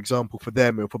well. For example, for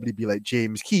them it'll probably be like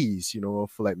James Keys, or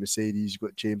for like Mercedes you've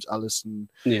got James Allison.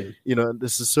 Yeah. And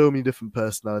there's so many different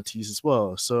personalities as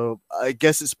well, so I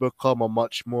guess it's become a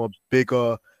much more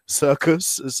bigger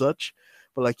circus as such.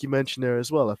 But like you mentioned there as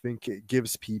well, I think it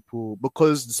gives people,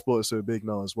 because the sport is so big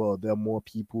now as well, there are more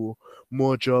people,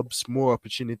 more jobs, more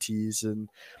opportunities. And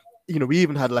we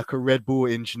even had like a Red Bull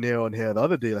engineer on here the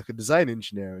other day, like a design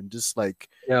engineer, and just like,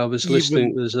 Yeah, I was listening.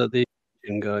 even, There's the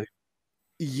Indian guy. I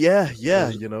yeah,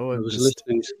 was I and was just,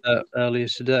 listening to that earlier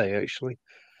today, actually.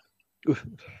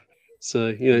 So,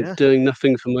 yeah. doing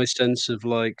nothing for my sense of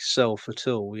like self at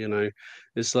all.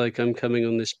 It's like I'm coming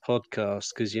on this podcast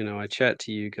because, I chat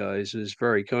to you guys. It was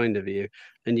very kind of you.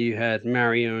 And you had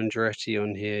Mario Andretti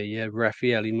on here. You had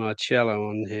Raffaele Marcello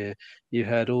on here. You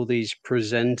had all these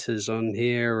presenters on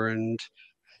here, and,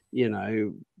 you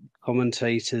know,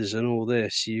 commentators and all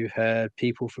this. You've had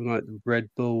people from like the Red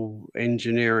Bull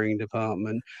engineering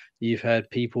department. You've had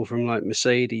people from like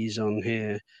Mercedes on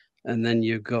here. And then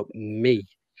you've got me.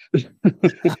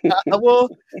 Well,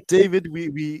 David,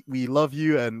 we love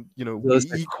you, and we There's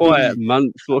a quiet equally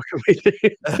month. What can we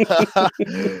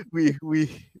do?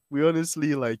 we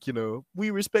honestly, like,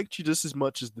 we respect you just as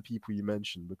much as the people you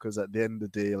mentioned, because at the end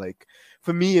of the day, like,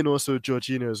 for me, and also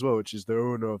Georgina as well, which is the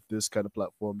owner of this kind of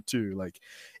platform too, like,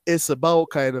 it's about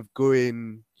kind of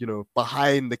going,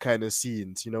 behind the kind of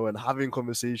scenes, and having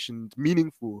conversations,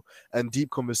 meaningful and deep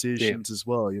Yeah. conversations as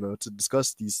well, to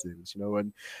discuss these things,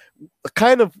 and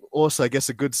kind of also, I guess,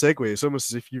 a good segue. It's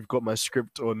almost as if you've got my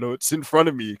script or notes in front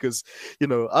of me, because,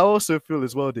 I also feel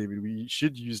as well, David, we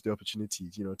should use the opportunity,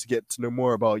 to get to know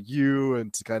more about you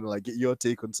and to kind of like get your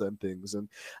take on certain things. And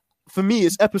for me,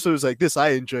 it's episodes like this I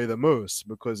enjoy the most,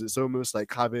 because it's almost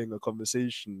like having a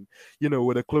conversation,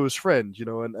 with a close friend,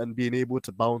 and being able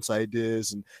to bounce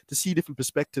ideas and to see different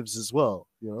perspectives as well,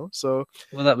 So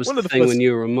Well, that was one the of the thing when first,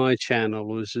 you were on my channel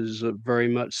was a very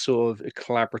much sort of a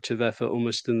collaborative effort,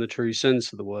 almost in the true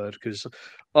sense of the word. Because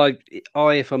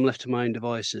if I'm left to my own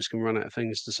devices, can run out of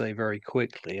things to say very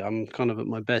quickly. I'm kind of at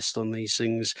my best on these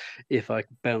things if I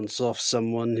bounce off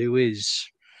someone who is,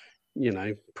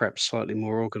 perhaps slightly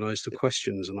more organised to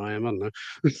questions than I am. I don't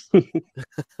know.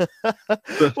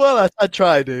 but well, I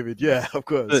try, David. Yeah, of but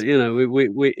course.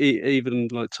 even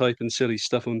like typing silly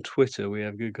stuff on Twitter, we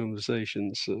have good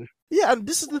conversations. So Yeah, and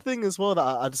this is the thing as well that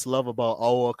I just love about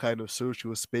our kind of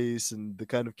social space and the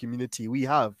kind of community we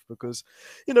have, because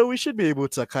we should be able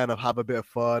to kind of have a bit of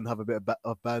fun, have a bit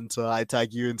of banter. I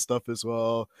tag you and stuff as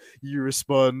well. You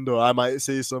respond, or I might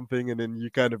say something and then you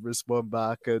kind of respond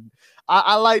back. And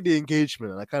I like the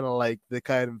engagement. I kind of like the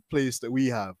kind of place that we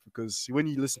have, because when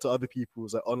you listen to other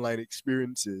people's like online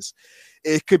experiences,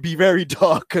 it could be very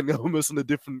dark and almost in a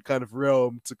different kind of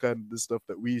realm to kind of the stuff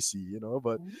that we see,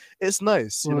 but it's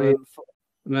nice, well, yeah,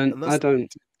 man, and that's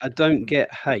I don't mhm.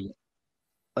 get hate.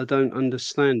 I don't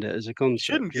understand it as a concept.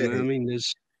 Shouldn't You get know, what I hate. mean,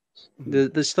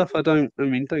 Mhm. there's stuff I don't. I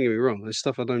mean, don't get me wrong. There's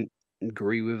stuff I don't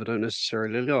agree with. I don't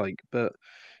necessarily like, but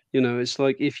it's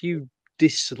like if you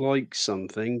dislike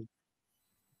something,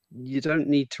 you don't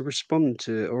need to respond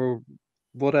to it or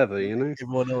whatever. Make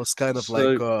everyone else kind of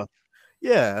like So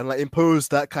yeah, and like impose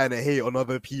that kind of hate on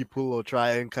other people, or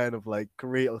try and kind of like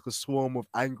create like a swarm of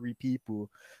angry people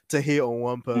to hate on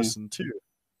one mm, person too,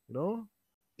 you know?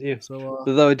 yeah. So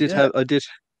Although yeah.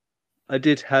 I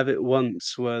did have it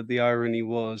once where the irony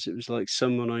was it was like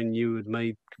someone I knew had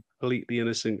made completely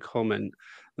innocent comment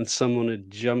and someone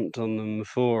had jumped on them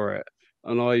for it.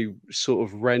 And I sort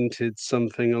of rented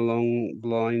something along the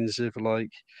lines of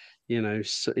like,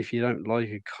 so if you don't like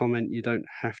a comment, you don't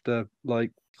have to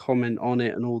like comment on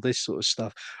it and all this sort of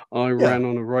stuff. I Yeah. ran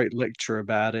on a right lecture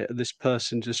about it. And this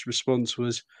person just response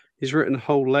was, he's written a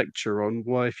whole lecture on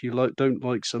why if you don't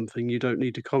like something, you don't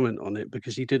need to comment on it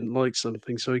because he didn't like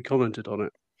something, so he commented on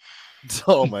it.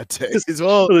 Oh my days.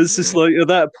 Well, And it's just like at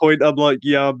that point, I'm like,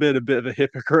 yeah, I'm being a bit of a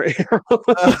hypocrite here.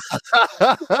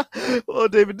 well,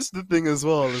 David, this is the thing as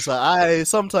well. It's like I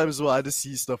sometimes, I just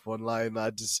see stuff online.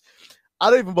 I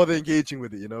don't even bother engaging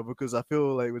with it, because I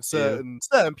feel like with Yeah.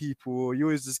 certain people, you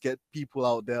always just get people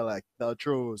out there like that are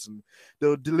trolls, and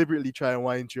they'll deliberately try and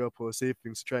wind you up or say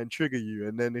things to try and trigger you.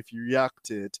 And then if you react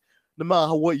to it, no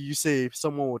matter what you say,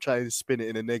 someone will try and spin it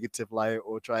in a negative light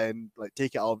or try and like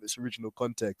take it out of its original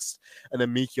context and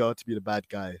then make you out to be the bad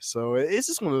guy. So it's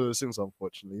just one of those things,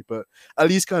 unfortunately. But at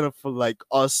least kind of for like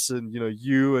us and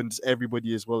you and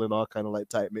everybody as well in our kind of like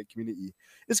tight knit community,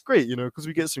 it's great, because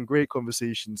we get some great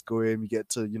conversations going. We get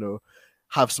to,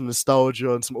 have some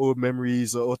nostalgia and some old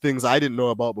memories, or things I didn't know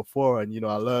about before. And,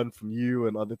 I learned from you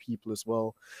and other people as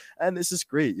well. And this is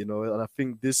great, and I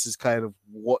think this is kind of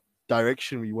what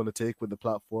direction we want to take with the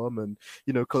platform, and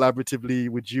collaboratively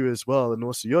with you as well, and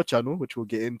also your channel, which we'll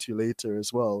get into later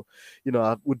as well.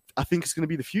 I think it's going to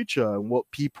be the future and what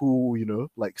people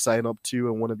like sign up to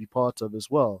and want to be part of as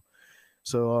well.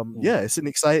 So Mm. yeah, it's an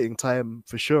exciting time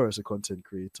for sure as a content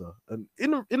creator. And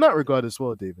in that regard as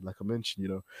well, David, like I mentioned,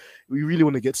 we really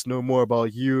want to get to know more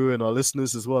about you, and our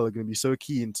listeners as well are going to be so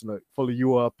keen to like follow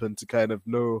you up and to kind of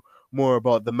know more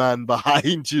about the man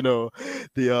behind,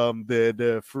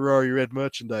 the Ferrari red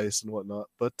merchandise and whatnot.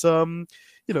 But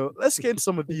let's get into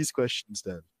some of these questions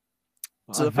then.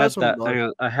 So I the first had one that. was, Hang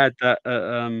on, I had that at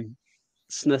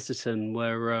Snetterton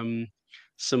where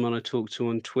someone I talked to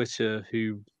on Twitter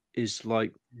who is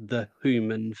like the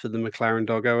human for the McLaren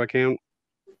Doggo account.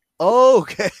 oh,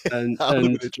 okay. That would have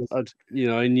And been interesting.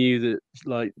 I knew that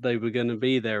like they were going to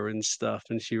be there and stuff,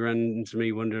 and she ran into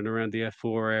me wandering around the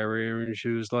F4 area, and she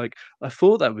was like, "I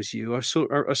thought that was you. I saw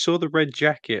the red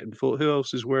jacket and thought, who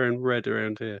else is wearing red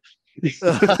around here?"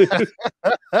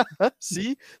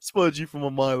 See, spotted you from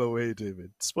a mile away,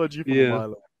 David. Spotted you from a Yeah. mile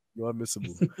away. You're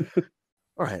unmissable.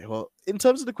 All right. Well, in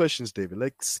terms of the questions, David,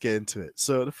 let's get into it.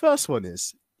 So the first one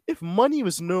is: if money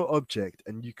was no object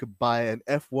and you could buy an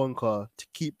F1 car to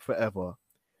keep forever,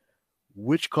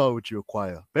 which car would you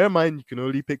acquire? Bear in mind, you can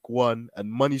only pick one,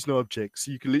 and money's no object,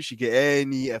 so you can literally get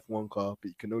any F1 car, but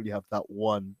you can only have that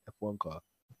one F1 car.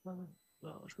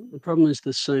 The problem is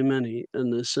there's so many,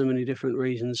 and there's so many different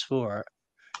reasons for it.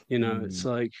 You know, it's Mm,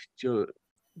 like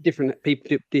different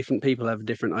people have a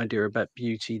different idea about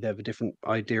beauty. They have a different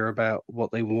idea about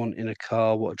what they want in a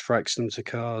car, what attracts them to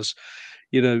cars.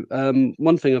 You know,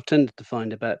 one thing I've tended to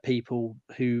find about people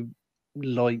who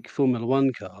like Formula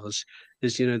One cars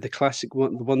is, you know, the classic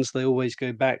one, the ones they always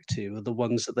go back to are the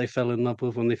ones that they fell in love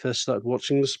with when they first started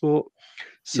watching the sport.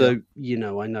 yeah. So, you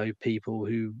know, I know people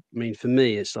who, I mean, for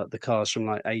me, it's like the cars from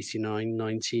like 89,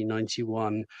 90,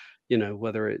 91. You know,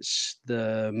 whether it's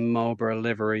the Marlboro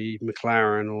livery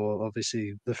McLaren or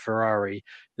obviously the Ferrari,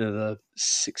 you know, the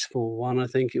 641, I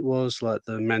think it was, like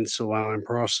the Mansell Alan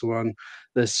Prost one.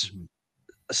 There's Mhm.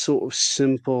 a sort of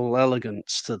simple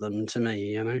elegance to them to me,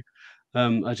 you know.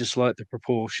 I just like the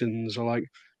proportions. I like,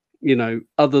 you know,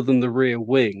 other than the rear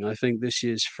wing, I think this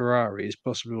year's Ferrari is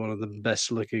possibly one of the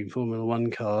best looking Formula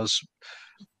One cars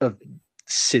of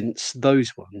since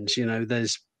those ones. You know,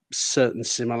 there's certain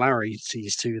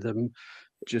similarities to them,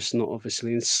 just not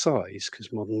obviously in size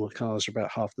because modern cars are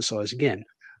about half the size again.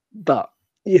 But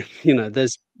you know,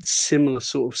 there's similar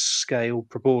sort of scale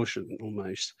proportion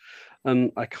almost,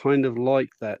 and I kind of like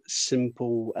that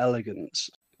simple elegance.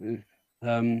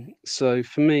 So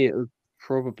for me, it would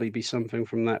probably be something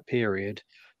from that period,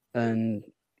 and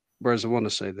whereas I want to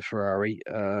say the Ferrari,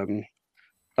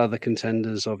 other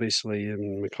contenders obviously,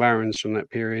 and McLarens from that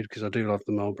period because I do love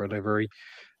the Marlboro livery,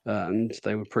 and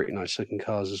they were pretty nice looking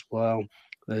cars as well.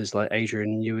 There's like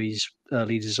Adrian Newey's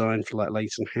early design for like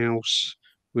Leighton House,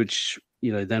 which,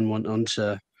 you know, then went on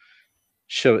to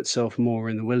show itself more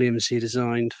in the Williams he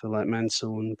designed for like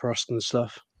Mansell and Prost and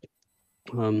stuff.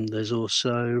 There's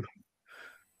also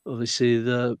obviously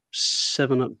the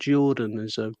Seven Up Jordan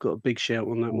has got a big shout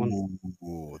on that one.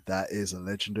 Ooh, that is a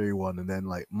legendary one. And then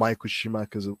like Michael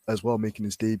Schumacher as well, making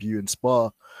his debut in Spa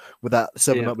with that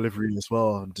Seven Yeah. Up livery as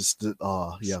well. And just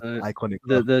yeah, So iconic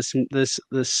car. there's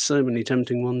so many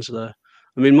tempting ones there.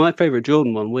 I mean, my favorite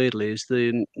Jordan one, weirdly, is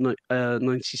the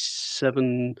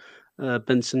 97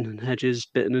 Benson and Hedges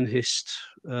bitten and hissed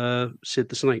Sid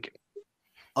the Snake.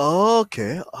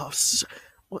 Okay.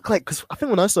 Like, because I think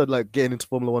when I started like getting into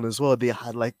Formula One as well, they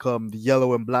had like the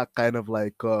yellow and black kind of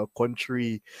like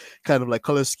country kind of like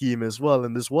color scheme as well.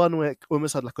 And there's one where it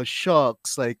almost had like a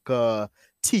shark's like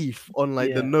teeth on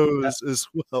like the Yeah, nose as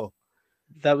well.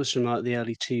 that was from like the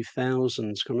early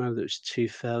 2000s. Can't remember if it was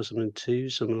 2002,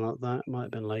 something like that. Might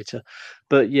have been later.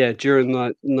 But yeah, during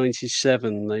like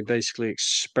 97, they basically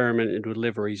experimented with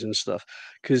liveries and stuff.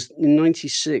 Because in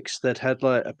 96, they'd had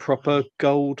like a proper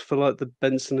gold for like the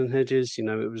Benson and Hedges. You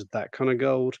know, it was that kind of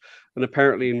gold. And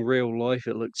apparently in real life,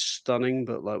 it looked stunning.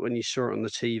 But like when you saw it on the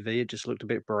TV, it just looked a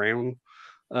bit brown.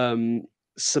 Um,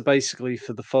 so basically,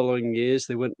 for the following years,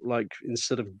 they went like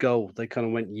instead of gold, they kind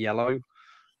of went yellow,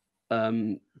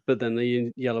 um, but then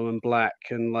the yellow and black,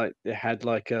 and like it had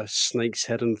like a snake's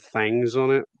head and fangs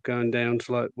on it going down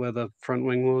to like where the front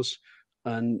wing was.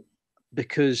 And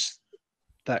because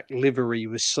that livery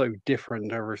was so different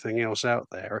to everything else out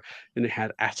there and it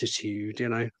had attitude, you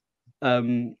know,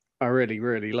 I really,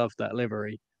 really loved that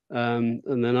livery. And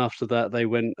then after that, they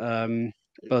went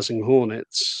buzzing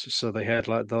hornets. So they had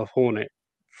like the hornet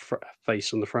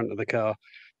face on the front of the car.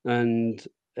 And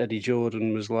Eddie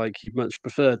Jordan was like, he much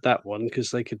preferred that one because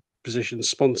they could position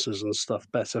sponsors and stuff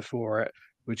better for it,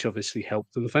 which obviously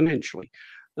helped them financially.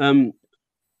 Um,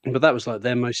 but that was like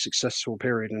their most successful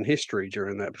period in history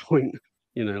during that point,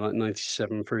 you know, like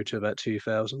 97 through to about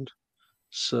 2000.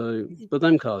 So, but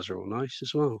them cars are all nice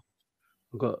as well.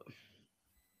 I've got,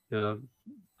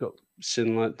 got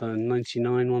seen like the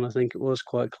 99 one, I think it was,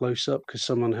 quite close up because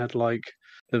someone had like,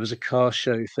 there was a car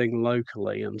show thing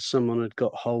locally and someone had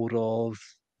got hold of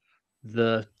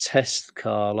the test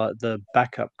car, like the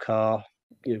backup car,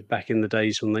 you know, back in the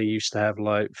days when they used to have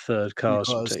like third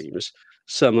cars for Because teams.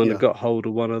 Someone had yeah. got hold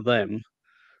of one of them,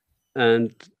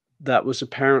 and that was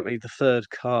apparently the third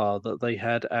car that they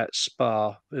had at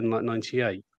Spa in like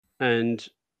 98. And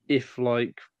if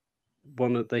like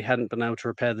they hadn't been able to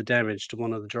repair the damage to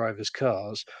one of the driver's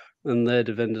cars, and they'd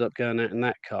have ended up going out in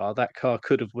that car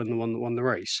could have won the one that won the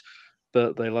race.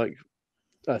 But they like,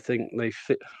 I think they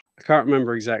fit. I can't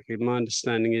remember exactly. My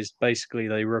understanding is basically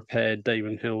they repaired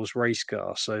Damon Hill's race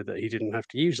car so that he didn't have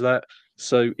to use that,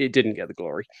 so it didn't get the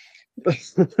glory.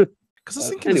 Because I was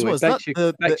thinking as well, Anyway, is that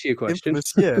back the to your question.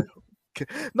 infamous year?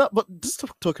 No, but just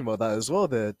talking about that as well,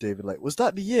 there, David. Like, was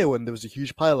that the year when there was a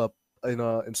huge pileup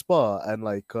in Spa, and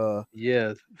like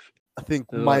Yeah, I think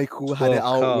there were like Michael had it 12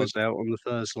 out with cars out on the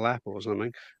first lap or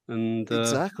something, and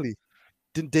exactly.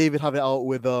 Didn't David have it out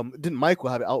with Didn't Michael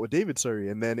have it out with David? Sorry,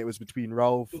 and then it was between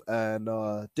Ralph and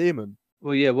Damon.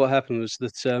 well, yeah, what happened was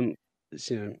that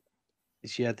you know,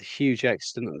 she had the huge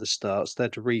accident at the start, so they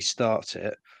had to restart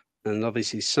it. And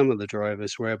obviously, some of the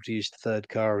drivers were able to use the third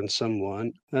car and some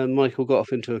weren't. And Michael got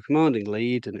off into a commanding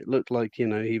lead, and it looked like, he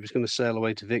was going to sail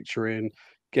away to victory and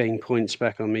gain points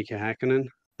back on Mika Hakkinen.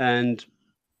 And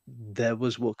there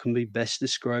was what can be best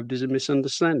described as a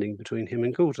misunderstanding between him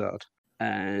and Coulthard.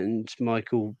 And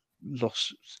Michael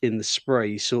lost in the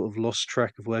spray, sort of lost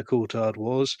track of where Coulthard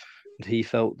was. And he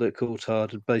felt that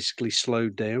Coulthard had basically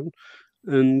slowed down,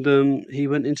 and he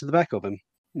went into the back of him.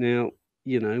 Now,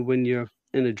 when you're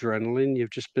in adrenaline,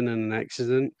 you've just been in an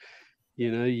accident,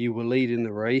 you were leading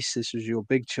the race. This was your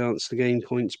big chance to gain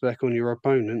points back on your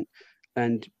opponent,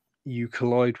 and you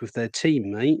collide with their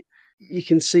teammate. You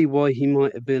can see why he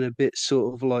might have been a bit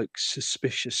sort of like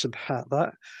suspicious about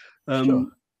that. Sure.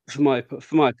 For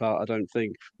my part, I don't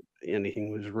think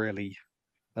anything was really.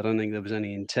 I don't think there was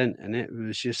any intent in it. It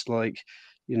was just like,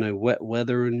 wet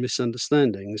weather and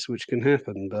misunderstandings, which can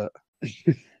happen. But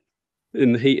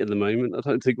in the heat of the moment, I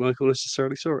don't think Michael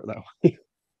necessarily saw it that way.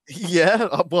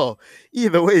 Yeah, well,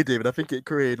 either way, David, I think it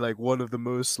created like one of the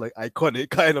most like iconic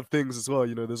kind of things as well.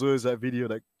 There's always that video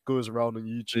that goes around on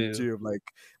YouTube Yeah. too of like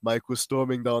Michael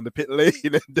storming down the pit lane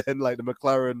and then like the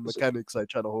McLaren So, mechanics like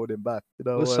trying to hold him back.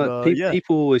 well, it's And like yeah,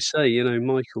 people always say,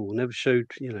 Michael never showed,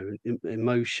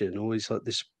 emotion, always like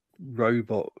this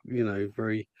robot,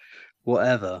 very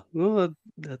whatever. Well,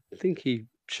 I think he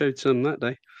showed some that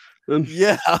day.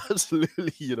 yeah,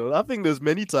 absolutely. I think there's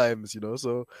many times,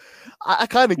 so I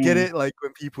kind of get mm, it, like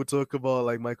when people talk about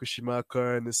like Michael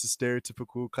Schumacher and this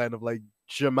stereotypical kind of like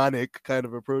Germanic kind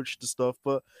of approach to stuff,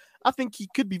 but I think he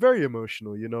could be very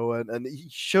emotional, and he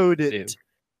showed it,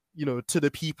 yeah, to the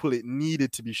people it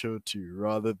needed to be showed to,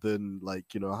 rather than like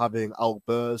having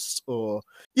outbursts or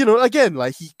again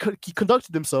like he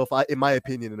conducted himself, in my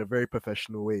opinion, in a very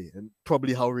professional way, and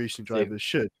probably how racing yeah, drivers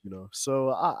should,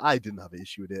 so I didn't have an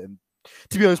issue with it. And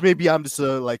to be honest, maybe I'm just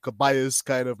a biased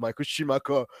kind of Michael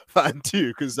Schumacher fan too,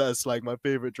 because that's like my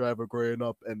favorite driver growing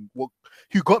up and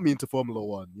who got me into Formula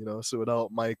One. So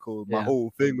without Michael, my yeah.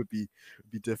 whole thing would be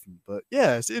different. But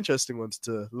yeah, it's interesting ones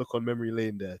to look on memory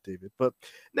lane there, David. But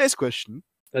next question,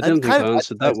 I and don't think kind I of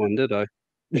answered that one, did I?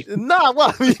 nah,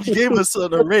 well, you gave us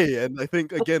an array, and I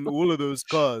think again all of those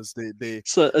cars, they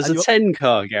So, as and a you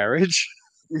 10-car garage,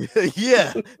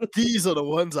 yeah, these are the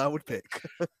ones I would pick.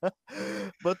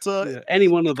 But yeah, any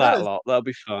one of kind that of lot, that'll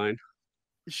be fine.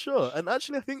 sure. And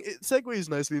actually, I think it segues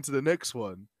nicely into the next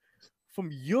one. From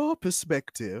your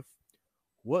perspective,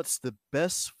 what's the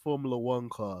best Formula One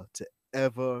car to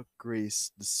ever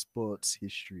grace the sport's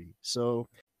history? So,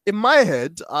 in my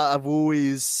head, I've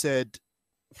always said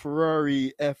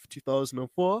Ferrari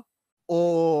F2004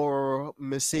 or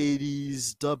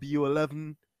Mercedes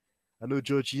W11. I know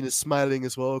Georgina's smiling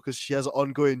as well because she has an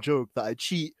ongoing joke that I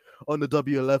cheat on the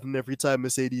W11 every time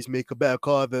Mercedes make a better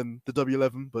car than the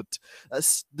W11, but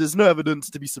there's no evidence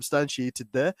to be substantiated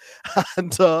there.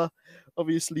 And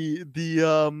obviously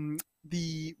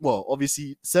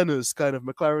obviously Senna's kind of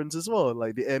McLarens as well,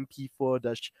 like the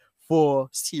MP4-4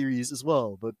 series as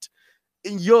well. But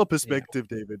in your Yeah. perspective,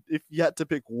 David, if you had to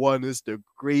pick one as the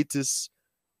greatest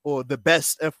or the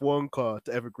best F1 car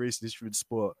to ever grace the history of the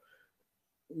sport,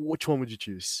 which one would you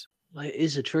choose? Well, it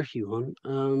is a tricky one.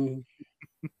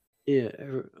 Yeah,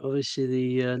 obviously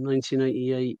the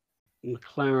 1988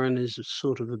 McLaren is a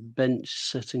sort of a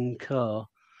bench-setting car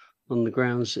on the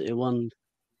grounds that it won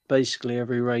basically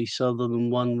every race other than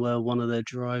one where one of their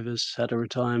drivers had a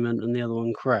retirement and the other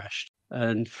one crashed.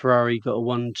 And Ferrari got a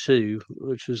 1-2,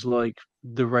 which was like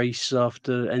the race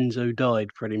after Enzo died,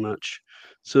 pretty much.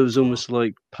 So it was Oh, almost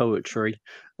like poetry.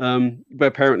 But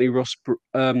apparently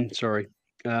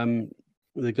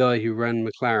the guy who ran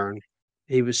McLaren,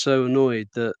 he was so annoyed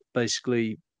that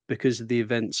basically because of the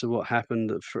events of what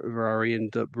happened at Ferrari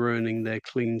ended up ruining their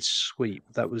clean sweep.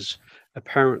 That was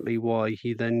apparently why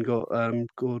he then got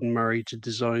Gordon Murray to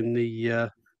design the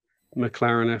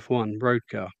McLaren F1 road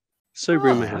car. So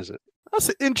rumor ah, has it. that's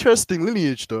an interesting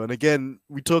lineage, though. And again,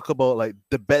 we talk about like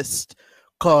the best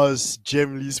cars,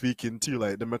 generally speaking, too.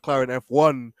 Like the McLaren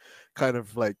F1, kind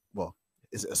of like, well,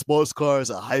 is it a sports car? Is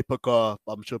it a hypercar?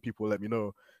 I'm sure people will let me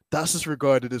know. That's just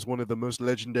regarded as one of the most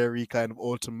legendary kind of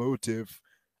automotive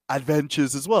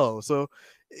adventures as well. So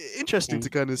interesting to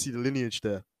Mm. kind of see the lineage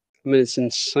there. I mean, it's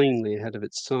insanely ahead of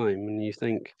its time. And you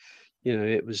think,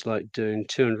 it was like doing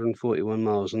 241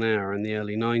 miles an hour in the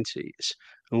early 90s,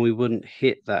 and we wouldn't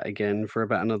hit that again for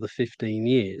about another 15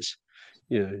 years,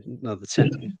 another 10,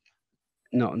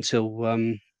 not until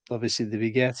obviously the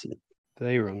Bugatti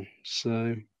they run.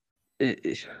 So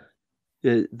it,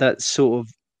 that's sort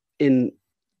of in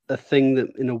a thing that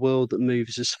in a world that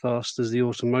moves as fast as the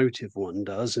automotive one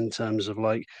does in terms of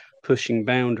like pushing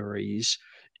boundaries,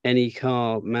 any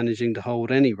car managing to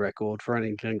hold any record for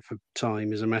any length of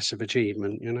time is a massive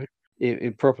achievement.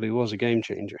 It probably was a game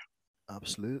changer.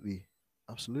 Absolutely.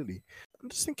 Absolutely. I'm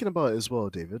just thinking about it as well,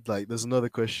 David. Like, there's another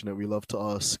question that we love to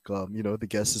ask, the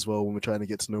guests as well when we're trying to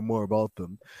get to know more about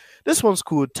them. This one's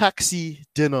called Taxi,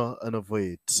 Dinner, and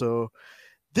Avoid. So,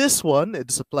 this one, it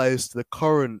just applies to the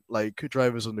current like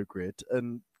drivers on the grid,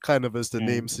 and kind of as the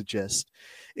name suggests,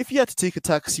 if you had to take a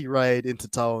taxi ride into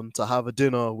town to have a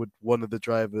dinner with one of the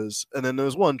drivers, and then there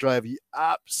was one driver you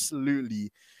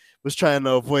absolutely was trying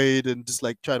to avoid and just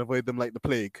like trying to avoid them like the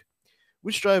plague,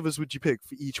 which drivers would you pick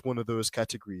for each one of those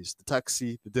categories? The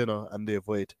taxi, the dinner, and the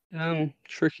avoid.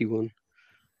 Tricky one.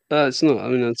 It's not. I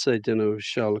mean, I'd say dinner with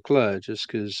Charles Leclerc just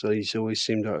because he's always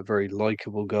seemed like a very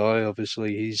likable guy.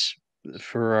 Obviously, he's a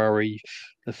Ferrari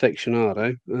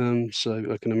aficionado, so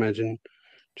I can imagine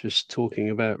just talking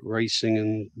about racing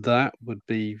and that would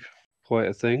be quite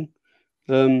a thing.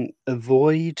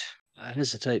 Avoid. I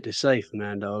hesitate to say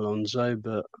Fernando Alonso,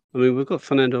 but I mean we've got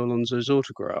Fernando Alonso's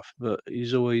autograph, but he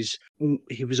was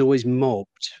always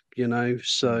mobbed, Mm.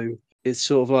 So it's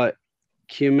sort of like,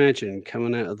 can you imagine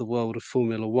coming out of the world of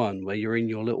Formula One where you're in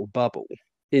your little bubble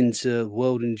into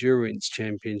World Endurance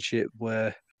Championship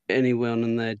where anyone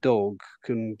and their dog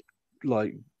can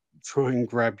like try and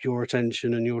grab your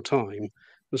attention and your time?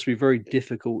 Must be very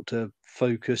difficult to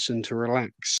focus and to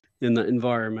relax in that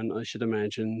environment, I should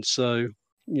imagine. So,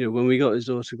 when we got his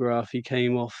autograph, he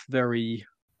came off very,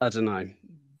 I don't know,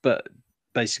 but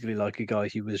basically like a guy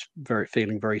who was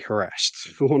feeling very harassed,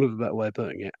 for want of a better way of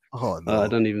putting it. Oh I no.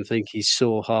 don't even think he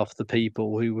saw half the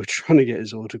people who were trying to get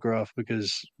his autograph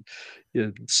because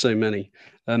so many.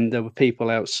 There were people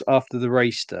out after the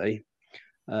race day.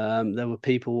 There were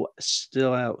people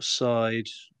still outside,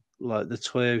 like the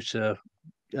Toyota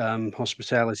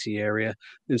hospitality area,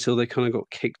 until they kind of got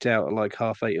kicked out at like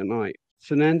 8:30 at night.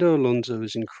 Fernando Alonso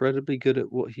is incredibly good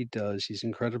at what he does. He's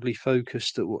incredibly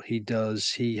focused at what he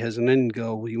does. He has an end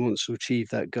goal. He wants to achieve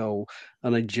that goal.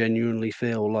 And I genuinely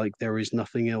feel like there is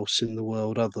nothing else in the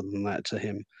world other than that to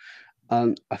him.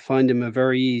 I find him a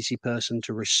very easy person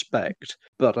to respect,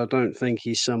 but I don't think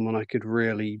he's someone I could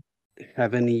really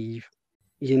have any,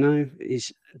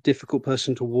 he's a difficult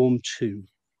person to warm to,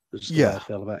 is the way I Yeah.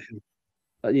 feel about him.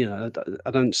 I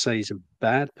don't say he's a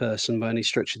bad person by any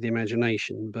stretch of the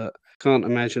imagination, but can't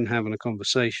imagine having a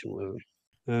conversation with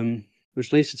him.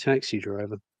 Which leads to Taxi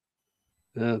Driver.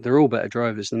 They're all better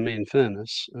drivers than me, in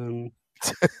fairness.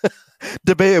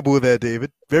 Debatable there,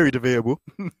 David. Very debatable.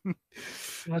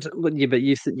 But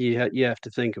you have to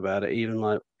think about it. Even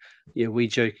like, we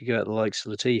joke about the likes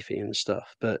of Latifi and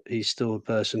stuff, but he's still a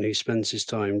person who spends his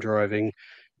time driving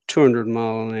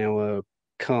 200-mile-an-hour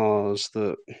cars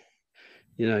that,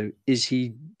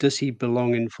 does he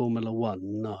belong in Formula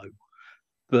One? No.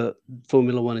 But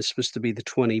Formula One is supposed to be the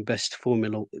 20 best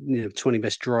 20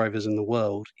 best drivers in the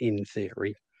world, in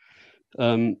theory.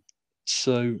 Um,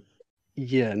 so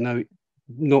yeah, no,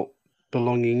 not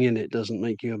belonging in it doesn't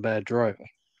make you a bad driver.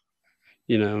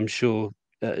 I'm sure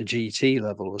at a GT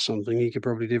level or something, he could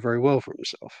probably do very well for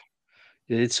himself.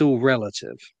 It's all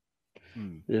relative.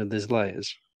 Hmm. There's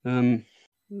layers.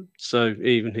 So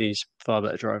even he's far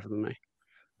better driver than me.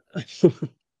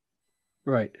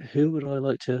 Right, who would I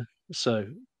like to? So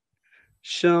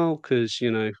Charles, because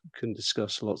can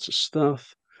discuss lots of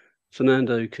stuff.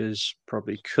 Fernando, because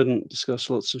probably couldn't discuss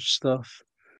lots of stuff.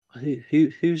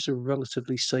 Who's a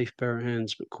relatively safe pair of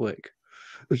hands but quick?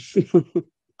 I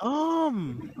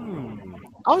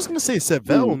was gonna say Seb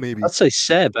Vettel, maybe. I'd say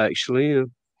Seb, actually.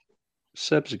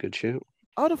 Seb's a good shout.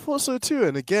 I would have thought so too.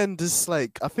 And again, this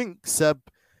like I think Seb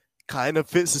kind of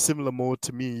fits a similar mold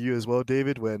to me and you as well,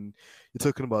 David. When you're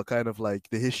talking about kind of like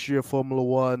the history of Formula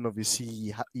One,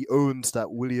 obviously he owns that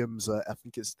Williams. I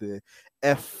think it's the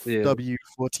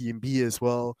FW14B as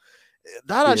well.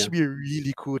 That'd Yeah. actually be a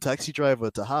really cool taxi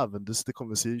driver to have, and just the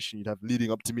conversation you'd have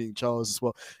leading up to meeting Charles as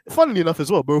well. Funnily enough,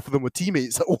 as well, both of them were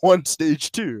teammates at one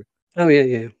stage too. Oh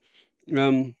yeah.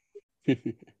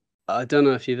 I don't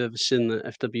know if you've ever seen the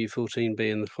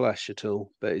FW14B in the flesh at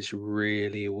all, but it's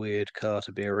really a weird car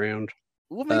to be around.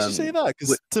 What makes you say that?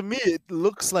 Because to me, it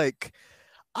looks like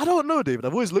I don't know, David.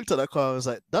 I've always looked at that car and was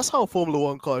like, that's how Formula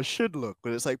One cars should look.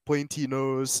 But it's like pointy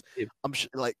nose. I'm sure,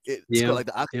 like it's got like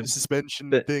the active suspension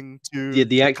but thing too. the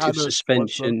The active kind of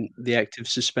suspension. The active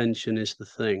suspension is the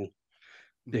thing,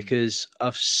 because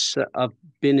I've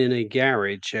been in a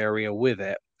garage area with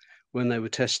it when they were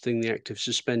testing the active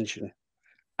suspension,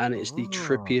 and it's the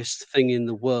trippiest thing in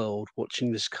the world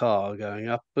watching this car going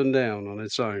up and down on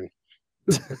its own.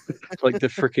 Like the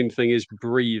freaking thing is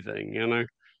breathing,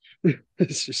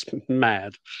 It's just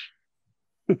mad.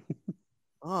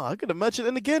 Oh, I can imagine.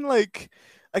 And again, like,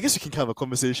 I guess we can have a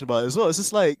conversation about it as well. It's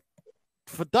just like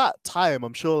for that time,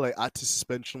 I'm sure like active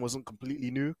suspension wasn't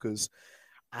completely new because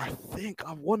I think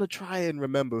I want to try and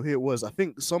remember who it was. I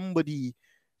think somebody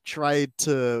tried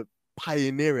to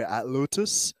pioneer it at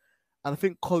Lotus, and I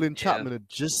think Colin Yeah. Chapman had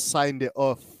just signed it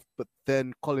off, but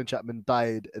then Colin Chapman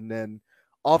died, and then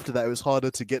after that, it was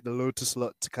harder to get the Lotus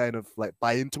lot to kind of like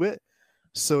buy into it.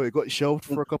 So it got shelved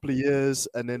for a couple of years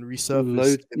and then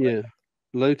resurfaced in like Yeah.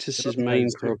 in Lotus's other guys' main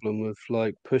name. problem with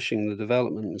like pushing the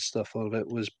development and stuff of it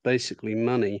was basically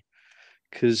money.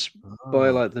 Because by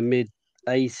Ah. like the mid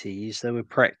 80s, they were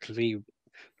practically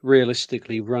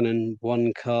realistically running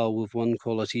one car with one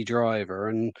quality driver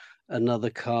and another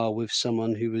car with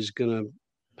someone who was going to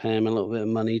pay him a little bit of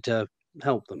money to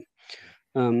help them.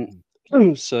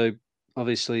 Um, so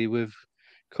obviously with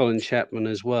Colin Chapman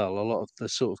as well, a lot of the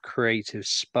sort of creative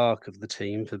spark of the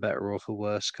team, for better or for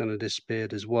worse, kind of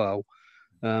disappeared as well.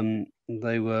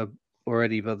 They were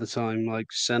already by the time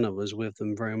like Senna was with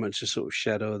them very much a sort of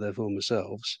shadow of their former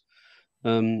selves.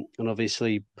 And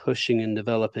obviously pushing and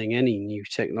developing any new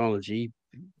technology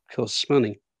costs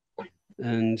money.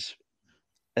 And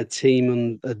a team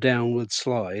on a downward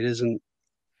slide isn't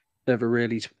ever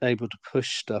really able to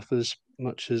push stuff as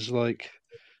much as like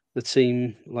the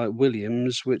team like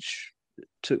Williams, which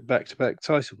took back-to-back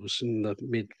titles in the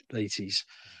mid 80s.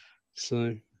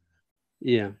 So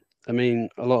yeah, I mean,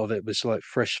 a lot of it was like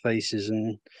fresh faces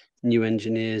and new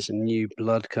engineers and new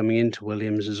blood coming into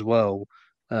Williams as well,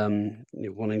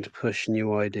 wanting to push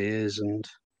new ideas, and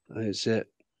that's it.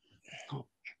 Not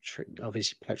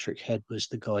obviously, Patrick Head was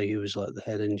the guy who was like the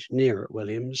head engineer at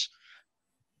Williams.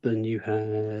 Then you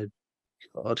had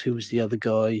God, who was the other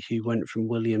guy who went from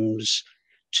Williams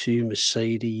to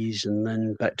Mercedes and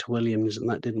then back to Williams, and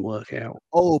that didn't work out.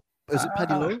 Oh, is it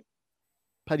Paddy Ah, Lowe?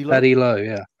 Paddy Lowe? Paddy Lowe,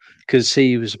 yeah, because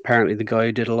he was apparently the guy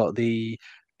who did a lot of the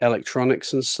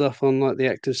electronics and stuff on like the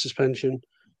active suspension.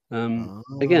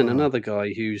 Again, Ah. another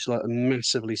guy who's like a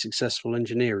massively successful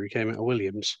engineer who came out of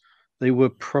Williams. They were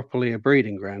properly a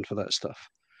breeding ground for that stuff.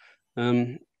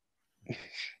 Um,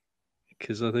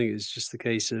 because I think it's just the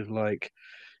case of like,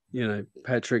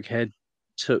 Patrick Head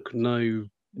took no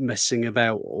messing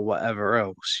about or whatever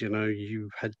else. You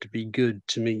had to be good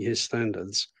to meet his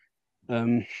standards.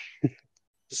 Um,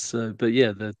 So, but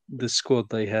yeah, the squad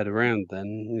they had around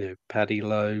then, Paddy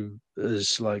Lowe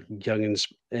as like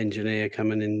engineer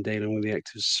coming in dealing with the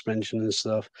active suspension and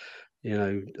stuff.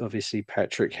 Obviously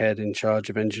Patrick Head in charge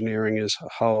of engineering as a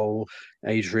whole,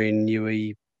 Adrian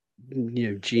Newey,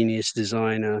 genius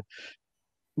designer.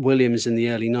 Williams in the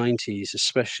early 90s,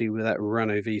 especially with that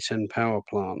Renault V10 power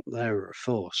plant, they were a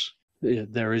force. Yeah,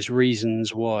 there is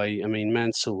reasons why. I mean,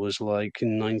 Mansell was like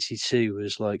in '92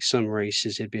 was like some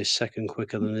races he'd be a second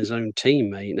quicker than his own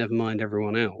teammate, never mind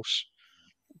everyone else,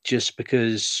 just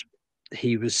because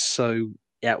he was so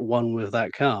at one with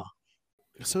that car.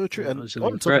 So true. And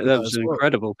on top of That that was as an well,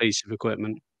 incredible piece of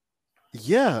equipment.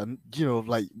 yeah, and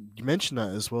like you mentioned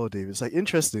that as well, Dave. It's like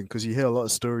interesting because you hear a lot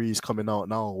of stories coming out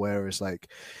now where it's like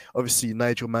obviously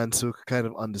Nigel Mansell could kind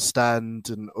of understand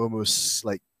and almost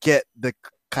like get the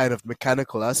kind of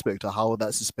mechanical aspect of how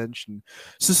that suspension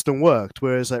system worked.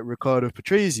 Whereas like Riccardo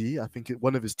Patrese, I think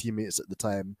one of his teammates at the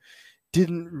time,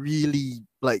 didn't really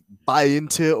like buy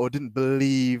into it or didn't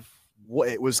believe what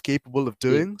it was capable of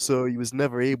Yeah. doing. So he was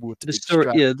never able to The story,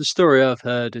 extract. yeah, the story I've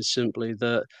heard is simply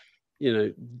that, you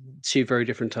know, two very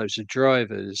different types of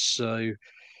drivers. So,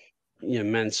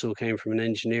 Mansell came from an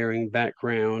engineering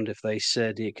background. If they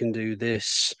said it can do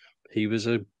this, he was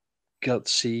a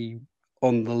gutsy,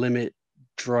 on the limit,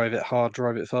 drive it hard,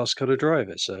 drive it fast kind of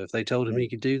driver. So if they told him he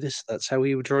could do this, that's how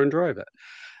he would try and drive it.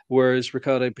 Whereas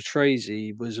Riccardo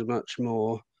Patrese was a much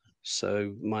more,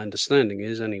 so my understanding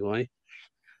is anyway,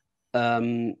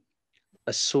 um,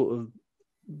 a sort of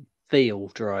feel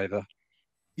driver.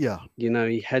 Yeah,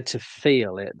 He had to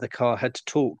feel it. The car had to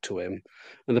talk to him.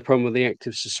 And the problem with the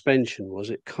active suspension was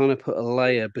it kind of put a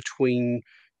layer between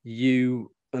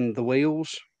you and the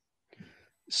wheels.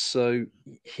 So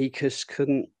he just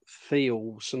couldn't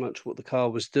feel so much what the car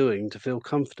was doing to feel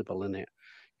comfortable in it.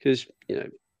 Because,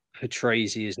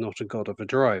 Patrese is not a god of a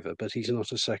driver, but he's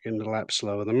not a second lap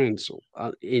slower than Mansell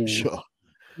in sure.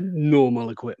 normal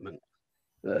equipment.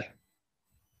 Uh,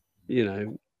 you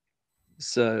know,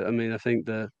 so I mean, I think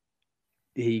that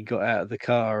he got out of the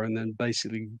car and then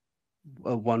basically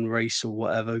one race or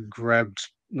whatever grabbed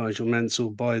Nigel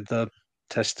Mansell by the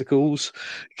testicles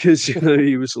because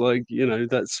he was like,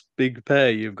 that's big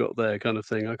pay you've got there, kind of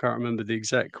thing. I can't remember the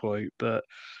exact quote, but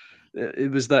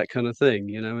it was that kind of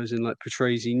thing, as in like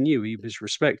Patrese knew he was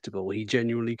respectable. He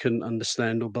genuinely couldn't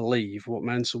understand or believe what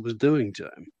Mansell was doing to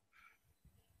him.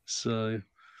 So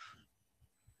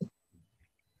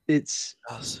it's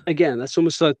Yes. again, that's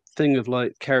almost a thing of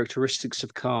like characteristics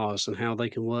of cars and how they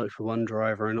can work for one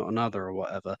driver and not another or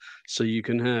whatever. So you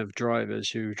can have drivers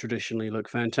who traditionally look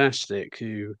fantastic,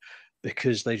 who,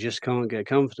 because they just can't get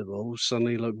comfortable,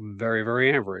 suddenly look very,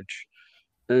 very average.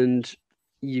 And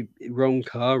you wrong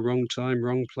car, wrong time,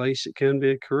 wrong place, it can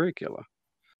be a career killer.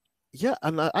 Yeah,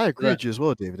 and I agree That with you as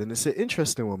well, David. And it's an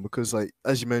interesting one because, like,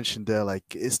 as you mentioned there, like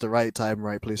it's the right time,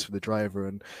 right place for the driver.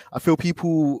 And I feel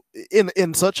people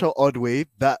in such an odd way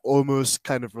that almost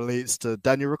kind of relates to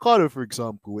Daniel Ricciardo, for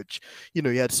example, which he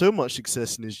had so much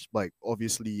success in his like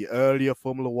obviously earlier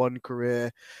Formula One career.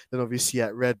 Then obviously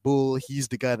at Red Bull, he's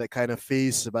the guy that kind of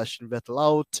phased Sebastian Vettel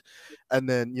out, and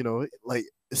then like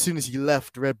as soon as he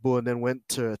left Red Bull and then went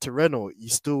to Renault, he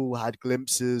still had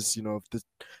glimpses, of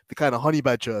the kind of honey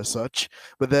badger as such.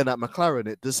 But then at McLaren,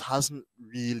 it just hasn't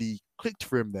really clicked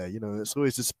for him there. It's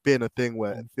always just been a thing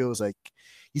where it feels like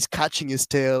he's catching his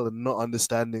tail and not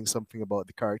understanding something about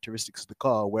the characteristics of the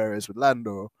car. Whereas with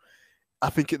Lando, I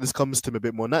think this comes to him a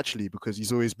bit more naturally because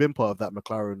he's always been part of that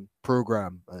McLaren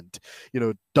program and,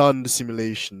 done the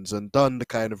simulations and done the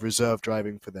kind of reserve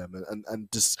driving for them.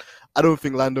 And just, I don't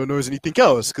think Lando knows anything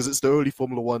else because it's the only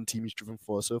Formula One team he's driven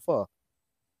for so far.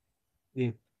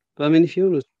 Yeah. But I mean, if you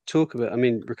want to talk about, I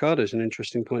mean, Ricardo's an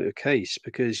interesting point of case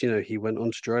because, he went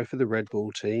on to drive for the Red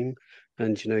Bull team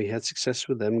and, he had success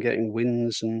with them getting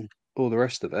wins and all the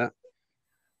rest of that.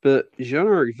 But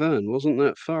Jean-Eric Verne wasn't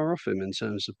that far off him in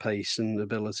terms of pace and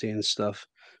ability and stuff.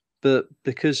 But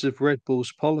because of Red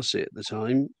Bull's policy at the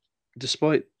time,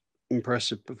 despite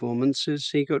impressive performances,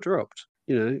 he got dropped.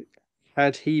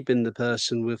 Had he been the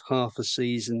person with half a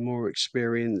season more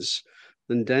experience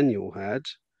than Daniel had,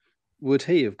 would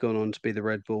he have gone on to be the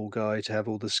Red Bull guy to have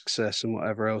all the success and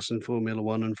whatever else in Formula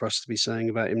One and for us to be saying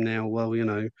about him now, well,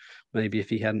 maybe if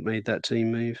he hadn't made that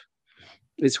team move?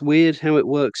 It's weird how it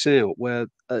works out where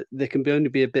there can be only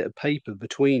be a bit of paper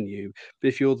between you, but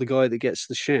if you're the guy that gets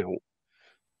the shout,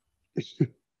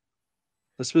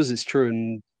 I suppose it's true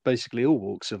in basically all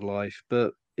walks of life,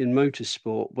 but in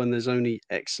motorsport, when there's only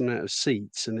X amount of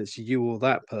seats and it's you or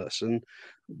that person,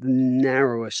 the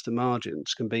narrowest of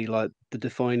margins can be like the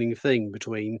defining thing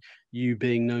between you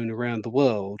being known around the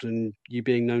world and you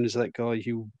being known as that guy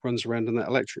who runs around in that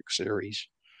electric series.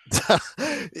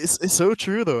 It's so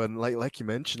true though, and like you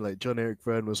mentioned, like John-Eric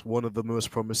Verne was one of the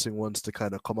most promising ones to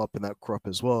kind of come up in that crop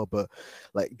as well. But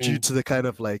like due Mm. to the kind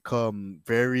of like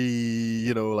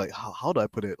very like how do I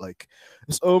put it, like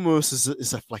it's almost as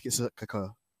it's like a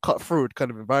cutthroat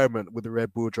kind of environment with the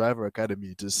Red Bull Driver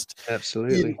Academy. Just didn't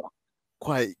Absolutely.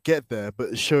 quite get there,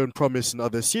 but shown promise in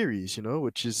other series,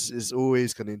 which is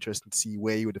always kind of interesting to see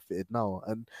where he would have fitted now.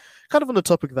 And kind of on the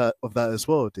topic of that as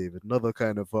well, David, another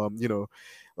kind of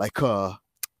like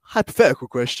hypothetical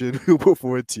question we'll put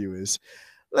forward to you is,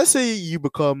 let's say you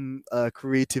become a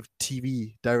creative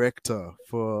TV director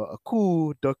for a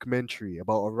cool documentary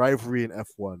about a rivalry in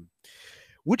F1.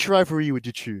 Which rivalry would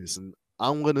you choose? And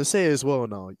I'm gonna say as well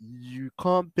now, you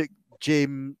can't pick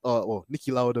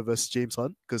Nicky Lauda versus James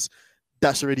Hunt because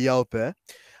that's already out there.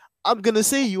 I'm gonna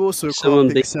say you also can't Someone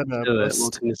pick beat Senna me and to it.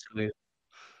 What Prost. can I tell you?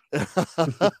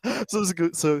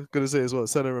 So gonna say as well,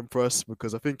 Senna and Prost,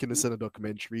 because I think in the Senna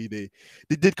documentary they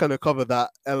did kind of cover that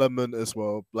element as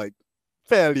well, like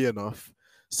fairly enough.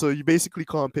 So you basically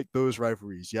can't pick those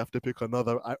rivalries. You have to pick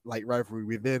another like rivalry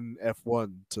within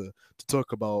F1 to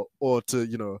talk about, or to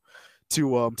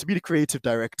be the creative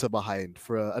director behind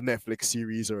for a Netflix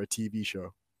series or a TV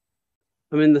show.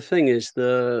 I mean, the thing is,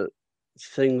 the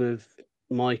thing with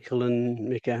Michael and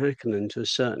Mika Hakkinen to a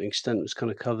certain extent was kind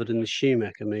of covered in the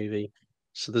Schumacher movie.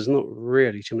 So there's not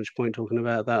really too much point talking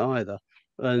about that either.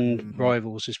 And Mm,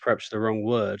 rivals is perhaps the wrong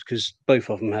word because both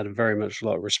of them had very much a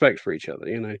lot of respect for each other.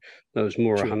 There was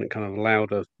more a true. kind of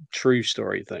louder true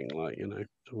story thing, like,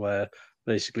 where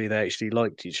basically they actually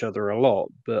liked each other a lot,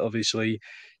 but obviously,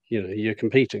 you're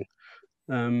competing.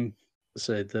 Um,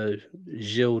 so the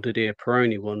Gilles Didier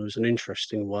Peroni one was an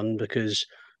interesting one because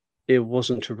it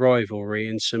wasn't a rivalry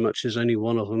in so much as only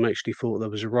one of them actually thought there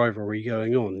was a rivalry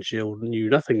going on. Gilles knew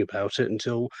nothing about it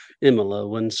until Imola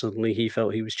when suddenly he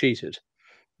felt he was cheated.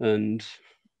 And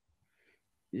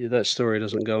yeah, that story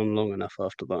doesn't go on long enough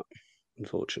after that,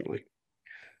 unfortunately.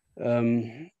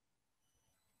 Um,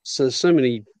 so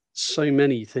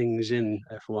many things in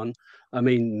F1. I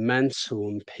mean, Mansell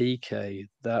and Piquet,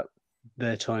 that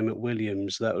their time at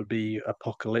Williams, that would be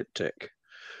apocalyptic,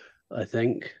 I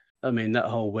think. I mean, that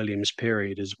whole Williams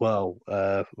period as well,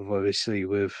 obviously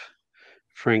with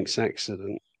Frank's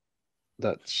accident,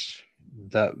 that's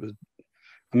that was.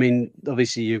 I mean,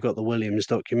 obviously you've got the Williams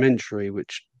documentary,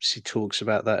 which she talks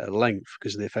about that at length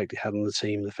because of the effect it had on the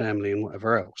team, the family, and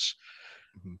whatever else.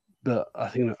 Mhm. But I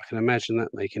think I can imagine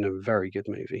that making a very good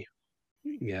movie.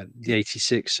 Yeah, the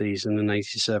 '86 season and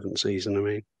 '87 season. I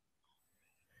mean,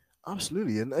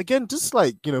 Absolutely. And again, just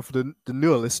like, for the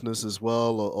newer listeners as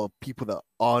well, or people that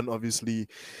aren't obviously,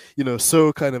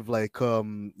 so kind of like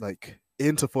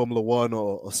into Formula One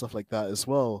or stuff like that as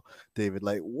well, David,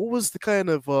 like what was the kind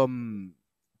of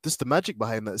just the magic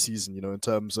behind that season, in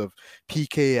terms of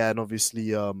PK and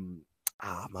obviously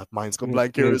my mind's gone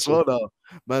blank here as Mansell. well now.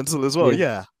 Mansell as well, Yeah.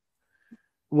 yeah.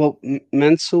 Well,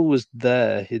 Mansell was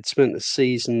there. He'd spent the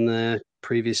season there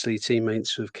previously,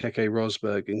 teammates with Keke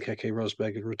Rosberg, and Keke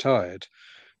Rosberg had retired.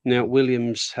 Now,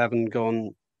 Williams haven't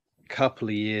gone a couple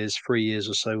of years, 3 years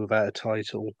or so without a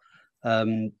title,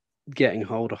 um, getting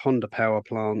hold of Honda power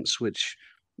plants, which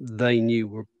they knew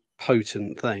were a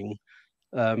potent thing,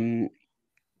 um,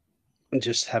 and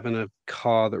just having a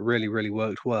car that really, really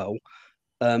worked well.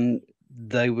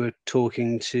 They were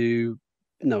talking to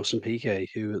Nelson Piquet,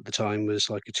 who at the time was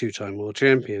like a two-time world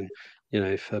champion,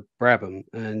 for Brabham,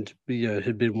 and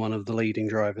had been one of the leading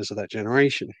drivers of that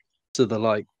generation. So they're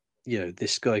like,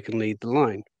 this guy can lead the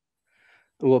line.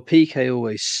 And what Piquet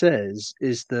always says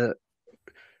is that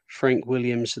Frank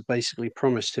Williams had basically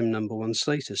promised him number one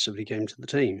status if he came to the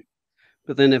team,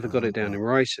 but they never got it down in Uh,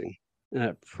 writing.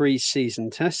 Pre-season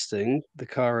testing, the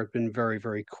car had been very,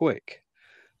 very quick.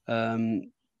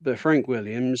 But Frank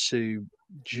Williams, who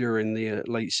during the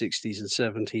late 60s and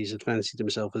 70s had fancied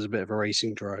himself as a bit of a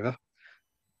racing driver,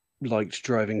 liked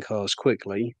driving cars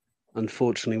quickly,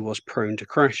 unfortunately was prone to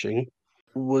crashing,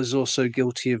 was also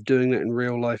guilty of doing that in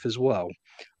real life as well.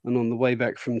 And on the way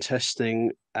back from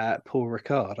testing at Paul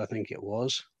Ricard, I think it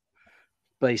was,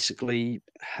 basically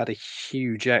had a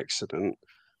huge accident.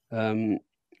 And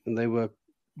they were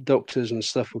doctors and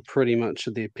stuff were pretty much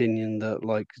of the opinion that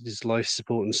like his life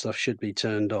support and stuff should be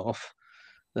turned off.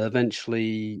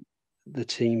 Eventually, the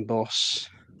team boss,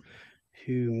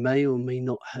 who may or may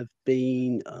not have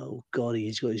been, oh god,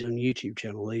 he's got his own YouTube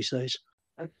channel these days.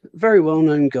 A very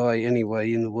well-known guy,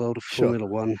 anyway, in the world of sure. Formula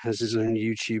One, has his own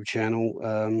YouTube channel.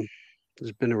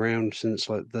 Has been around since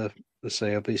like let's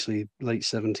say, obviously late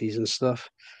 '70s and stuff.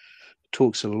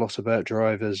 Talks a lot about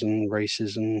drivers and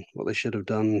races and what they should have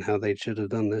done, how they should have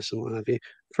done this and what have you.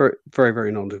 Very, very,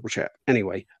 very knowledgeable chap.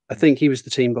 Anyway, I think he was the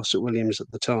team boss at Williams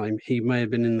at the time. He may have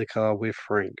been in the car with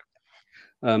Frank.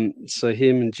 So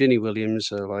him and Ginny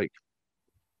Williams are like,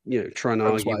 trying to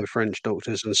Frank's argue wife. with French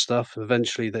doctors and stuff.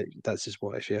 Eventually, that's his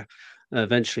wife, yeah.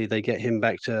 Eventually, they get him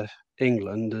back to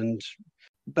England, and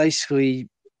basically,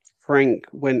 Frank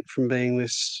went from being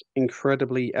this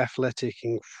incredibly athletic,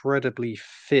 incredibly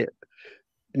fit,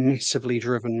 massively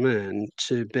driven man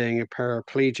to being a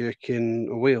paraplegic in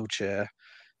a wheelchair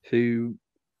who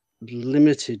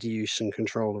limited use and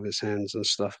control of his hands and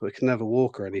stuff, but could never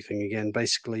walk or anything again.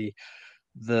 Basically,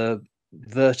 the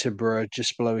vertebra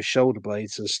just below his shoulder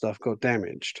blades and stuff got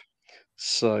damaged.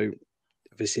 So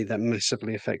obviously that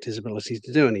massively affected his ability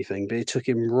to do anything, but it took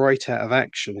him right out of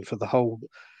action for the whole,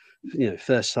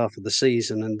 first half of the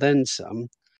season and then some.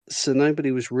 So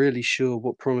nobody was really sure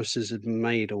what promises had been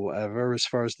made or whatever. As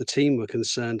far as the team were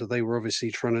concerned, they were obviously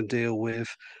trying to deal with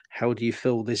how do you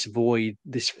fill this void,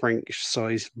 this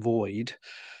Frank-sized void.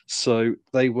 So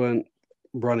they weren't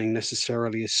running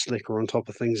necessarily as slick or on top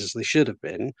of things as they should have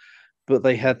been, but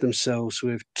they had themselves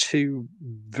with two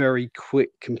very quick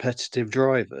competitive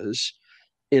drivers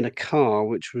in a car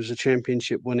which was a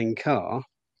championship winning car.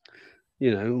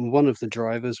 One of the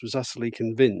drivers was utterly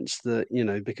convinced that,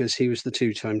 because he was the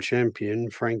two-time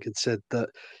champion, Frank had said that,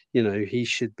 he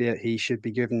should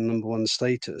be given number one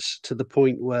status, to the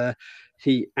point where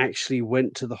he actually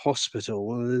went to the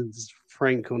hospital and there's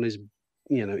Frank on his,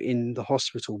 in the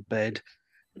hospital bed,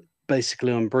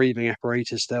 basically on breathing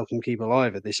apparatus to help him keep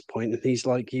alive at this point. And he's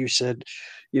like you said,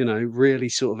 really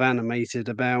sort of animated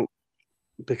about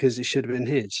because it should have been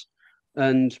his.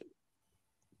 And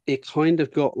it kind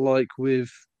of got like with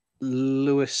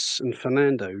Lewis and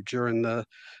Fernando during the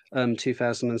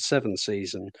 2007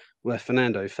 season, where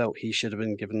Fernando felt he should have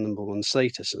been given number one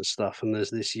status and stuff. And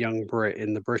there's this young Brit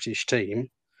in the British team.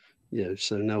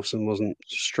 So Nelson wasn't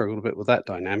struggled a bit with that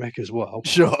dynamic as well.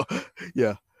 Sure.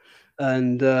 Yeah.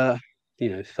 And,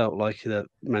 felt like that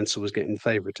Mansell was getting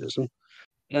favoritism.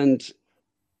 And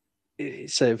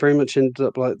so it very much ended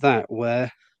up like that,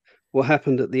 where what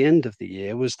happened at the end of the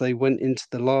year was they went into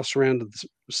the last round of the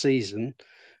season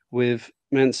with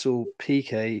Mansell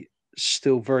Piquet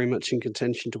still very much in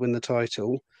contention to win the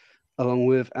title, along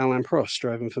with Alain Prost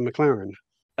driving for McLaren.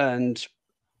 And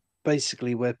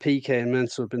basically where PK and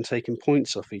Mansell had been taking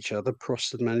points off each other,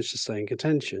 Prost had managed to stay in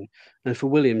contention. And for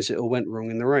Williams, it all went wrong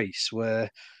in the race where,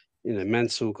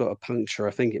 Mansell got a puncture.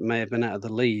 I think it may have been out of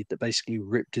the lead that basically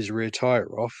ripped his rear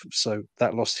tyre off. So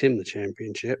that lost him the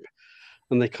championship.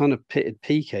 And they kind of pitted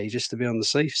PK just to be on the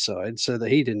safe side so that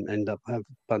he didn't end up having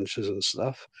punctures and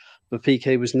stuff. But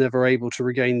PK was never able to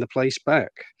regain the place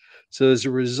back. So as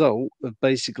a result of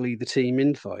basically the team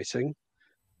infighting,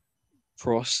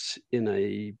 Prost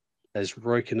as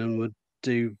Raikkonen would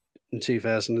do in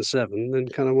 2007, then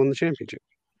kind of won the championship.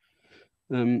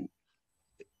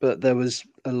 But there was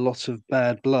a lot of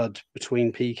bad blood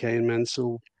between PK and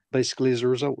Mansell basically as a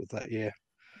result of that year.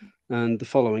 And the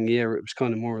following year, it was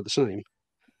kind of more of the same.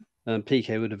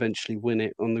 PK would eventually win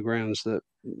it on the grounds that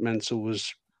Mansell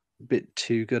was a bit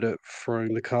too good at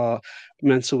throwing the car.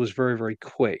 Mansell was very, very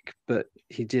quick, but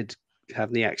he did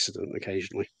have the accident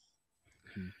occasionally.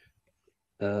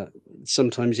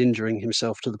 Sometimes injuring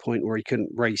himself to the point where he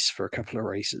couldn't race for a couple of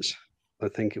races. I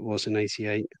think it was in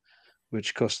 '88,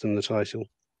 which cost him the title.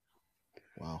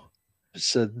 Wow.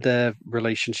 So their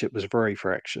relationship was very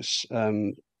fractious.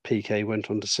 PK went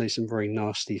on to say some very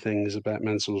nasty things about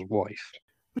Mansell's wife.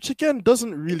 Which again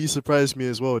doesn't really surprise me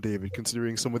as well, David,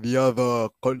 considering some of the other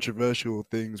controversial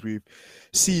things we've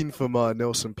seen from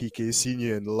Nelson Piquet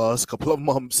Sr. in the last couple of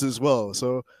months as well.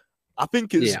 So I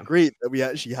think it's great that we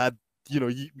actually had,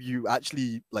 you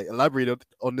actually like elaborated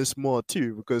on this more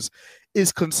too, because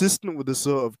it's consistent with the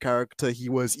sort of character he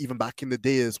was even back in the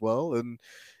day as well. And,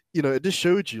 it just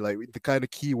showed you like the kind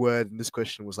of key word in this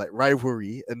question was like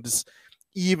rivalry, and this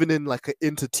even in like an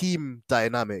inter-team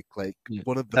dynamic, like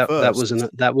one of the first.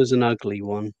 That was an ugly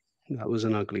one. That was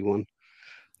an ugly one.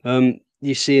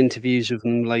 You see interviews with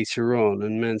them later on,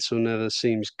 and Mansell never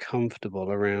seems comfortable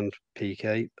around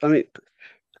PK. I mean,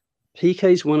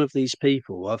 PK's one of these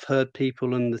people. I've heard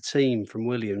people in the team from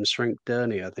Williams, Frank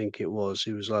Durney, I think it was,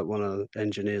 who was like one of the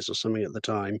engineers or something at the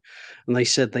time, and they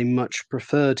said they much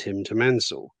preferred him to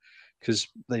Mansell because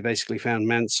they basically found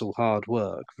Mansell hard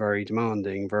work, very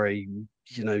demanding, very,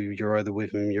 you're either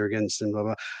with him, you're against him,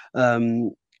 blah, blah.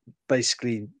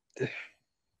 Basically,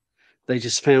 they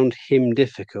just found him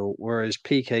difficult, whereas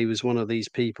PK was one of these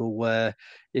people where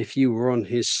if you were on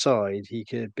his side, he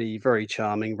could be very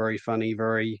charming, very funny,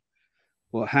 very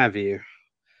what have you.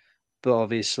 But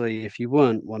obviously, if you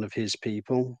weren't one of his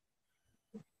people,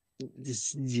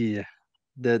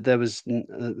 there was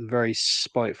a very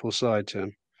spiteful side to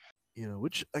him.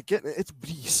 Which again, it's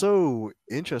be so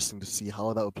interesting to see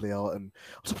how that would play out. And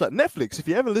also, like Netflix, if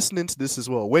you're ever listening to this as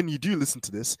well, when you do listen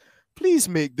to this, please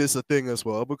make this a thing as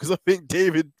well, because I think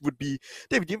David,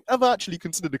 you've ever actually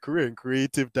considered a career in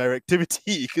creative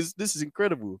directivity? Because this is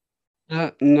incredible.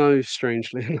 No,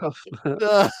 strangely enough.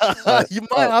 You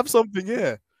might have something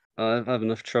here. I have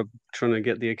enough trouble trying to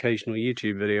get the occasional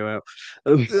YouTube video out.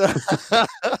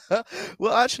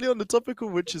 Well, actually, on the topic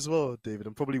of which as well, David,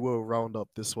 and probably we'll round up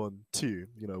this one too.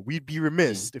 We'd be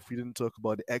remiss if we didn't talk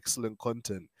about the excellent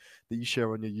content that you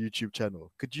share on your YouTube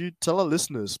channel. Could you tell our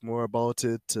listeners more about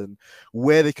it and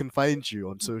where they can find you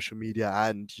on social media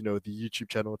and, the YouTube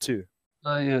channel too?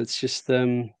 Yeah, it's just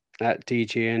at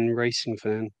DGN Racing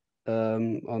Fan.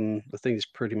 I think it's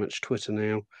pretty much Twitter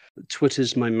now.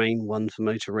 Twitter's my main one for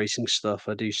motor racing stuff.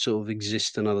 I do sort of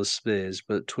exist in other spheres,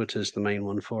 but Twitter's the main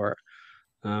one for it.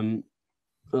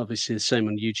 Obviously the same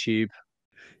on YouTube.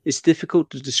 It's difficult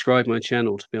to describe my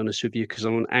channel, to be honest with you, because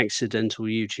I'm an accidental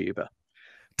YouTuber.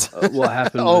 What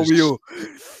happened was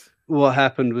what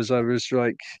happened was I was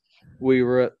like, we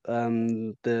were at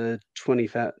the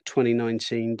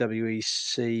 2019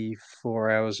 WEC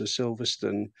 4 Hours of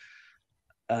Silverstone,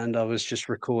 and I was just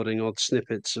recording odd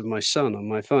snippets of my son on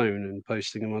my phone and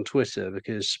posting them on Twitter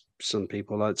because some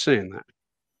people liked seeing that.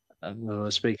 I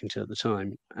was speaking to at the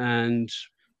time. And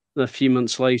a few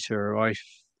months later, I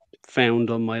found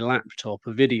on my laptop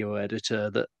a video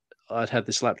editor that I'd had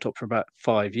this laptop for about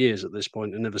 5 years at this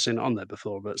point and never seen it on there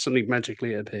before, but something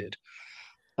magically appeared.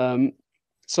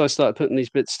 So I started putting these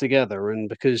bits together, and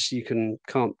because you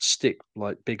can't stick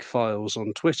like big files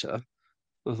on Twitter,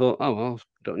 I thought, oh, well, I'll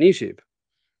put it on YouTube.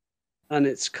 And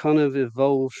it's kind of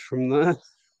evolved from that.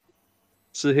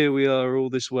 So here we are all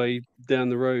this way down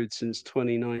the road since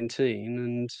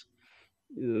 2019,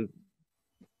 and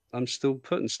I'm still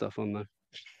putting stuff on there.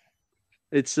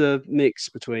 It's a mix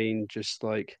between just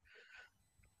like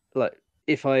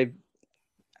if I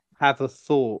have a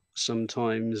thought,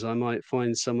 sometimes I might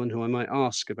find someone who I might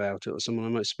ask about it or someone I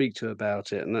might speak to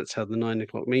about it, and that's how the 9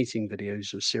 o'clock meeting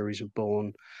videos of series are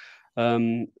born.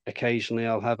 Occasionally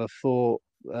I'll have a thought,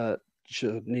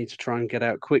 need to try and get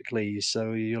out quickly.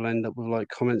 So you'll end up with like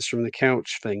comments from the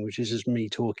couch thing, which is just me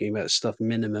talking about stuff,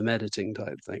 minimum editing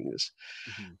type things.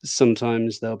 Mhm.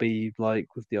 Sometimes there'll be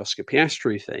like with the Oscar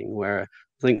Piastri thing where I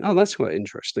think, oh, that's quite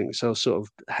interesting. So I'll sort of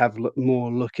have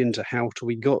more look into how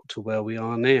we got to where we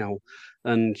are now,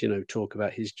 and talk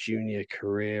about his junior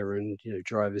career and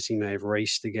drivers he may have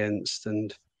raced against,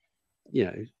 and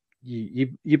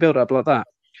you build up like that.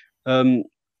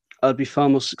 I'd be far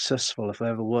more successful if I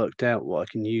ever worked out what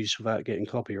I can use without getting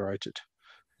copyrighted.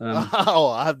 Oh,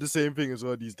 I have the same thing as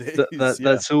well these days. Yeah.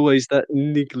 That's always that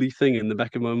niggly thing in the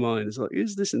back of my mind. It's like,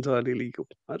 is this entirely legal?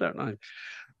 I don't know.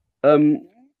 Um,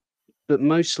 but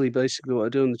mostly, basically, what I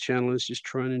do on the channel is just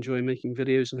try and enjoy making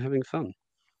videos and having fun.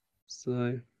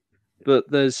 So, but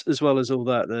there's, as well as all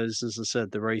that, there's, as I said,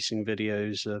 the racing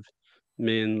videos of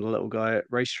me and the little guy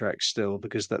at racetracks still,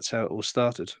 because that's how it all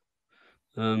started.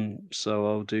 So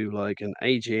I'll do like an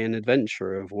AGN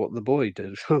adventure of what the boy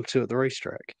did up to at the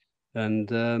racetrack, and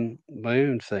my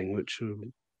own thing, which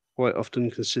will quite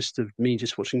often consist of me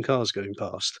just watching cars going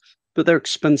past. But they're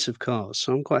expensive cars,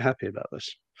 so I'm quite happy about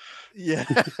this. Yeah.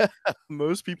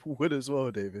 Most people would as well,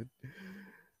 David.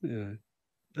 Yeah,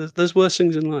 there's worse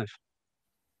things in life.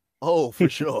 Oh, for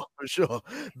sure, for sure.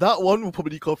 That one will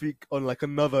probably copy on like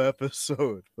another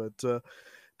episode. But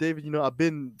David, I've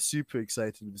been super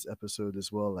excited with this episode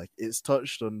as well. Like it's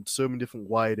touched on so many different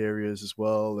wide areas as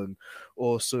well. And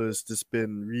also it's just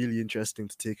been really interesting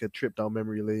to take a trip down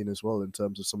memory lane as well in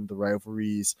terms of some of the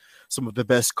rivalries, some of the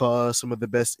best cars, some of the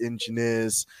best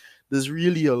engineers. There's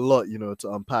really a lot,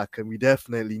 to unpack. And we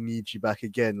definitely need you back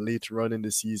again later on in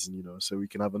the season, so we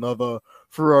can have another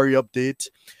Ferrari update.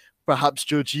 Perhaps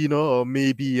Georgina or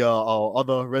maybe our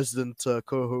other resident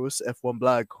co-host F1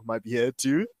 Black might be here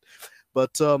too.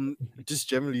 But just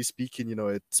generally speaking,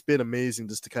 it's been amazing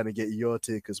just to kind of get your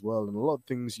take as well. And a lot of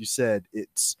things you said,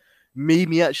 it's made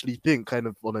me actually think kind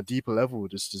of on a deeper level,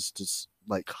 just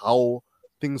like how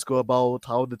things go about,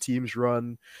 how the teams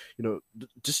run,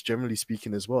 just generally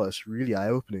speaking as well. It's really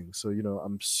eye-opening. So,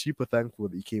 I'm super thankful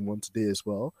that you came on today as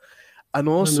well. And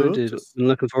I know, also, dude. I'm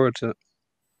looking forward to it.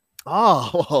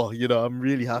 well, I'm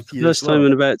really It's the happy as first time well.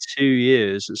 in about 2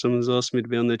 years that someone's asked me to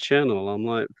be on their channel. I'm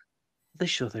like, are they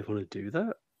sure they want to do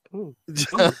that? Oh,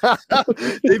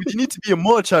 David, you need to be on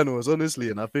more channels, honestly.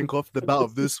 And I think off the bat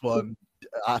of this one,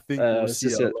 I think we'll it's see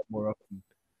it just a a, lot more often.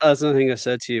 As I think I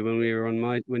said to you when you were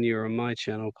on my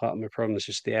channel, part of my problem is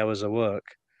just the hours I work,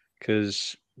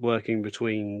 because working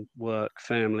between work,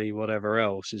 family, whatever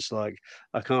else, is like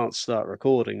I can't start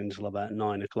recording until about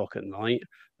 9 o'clock at night,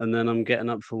 and then I'm getting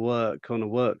up for work on a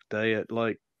work day at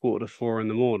like 3:45 in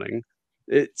the morning.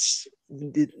 It's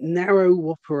the narrow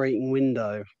operating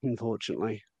window,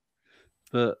 unfortunately.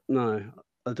 But no,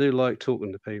 I do like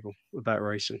talking to people about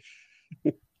racing.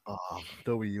 Oh,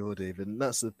 don't we all, David? And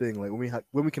that's the thing. Like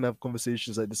when we can have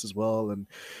conversations like this as well, and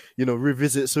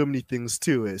revisit so many things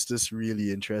too. It's just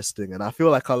really interesting, and I feel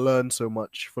like I learned so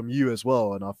much from you as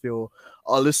well. And I feel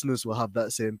our listeners will have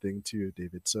that same thing too,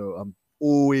 David. So I'm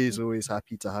always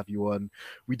happy to have you on.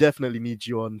 We definitely need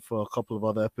you on for a couple of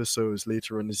other episodes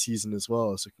later in the season as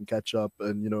well, so we can catch up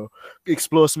and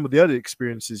explore some of the other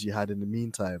experiences you had in the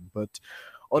meantime. But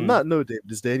on Mm. that note,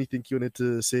 David, is there anything you wanted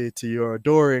to say to your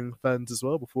adoring fans as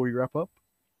well before we wrap up?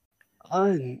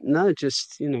 No,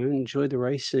 just enjoy the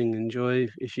racing. Enjoy,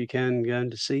 if you can,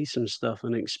 going to see some stuff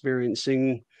and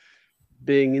experiencing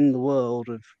being in the world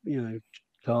of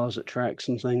cars at tracks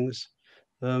and things.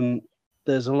 Um,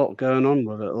 there's a lot going on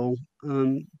with it all.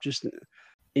 Just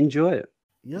enjoy it.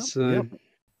 Yep, So yep.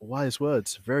 Wise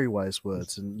words, very wise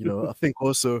words. And I think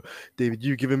also, David,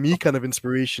 you've given me kind of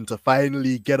inspiration to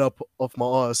finally get up off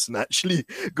my ass and actually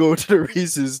go to the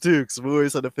races too. Because I've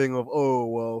always had a thing of, oh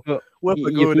well, but when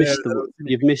I go there, I don't seem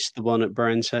you've missed the one at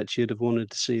Brands Hatch you'd have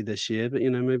wanted to see this year, but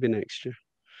maybe next year.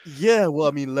 yeah, well,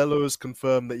 I mean, Lelo's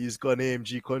confirmed that he's got an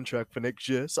AMG contract for next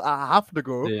year, so I have to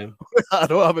go. Yeah. I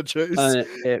don't have a choice.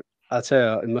 I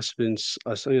tell you, it must have been.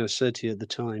 I think I said to you at the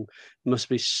time, it must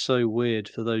be so weird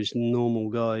for those normal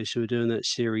guys who are doing that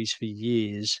series for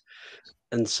years,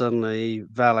 and suddenly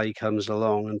Valet comes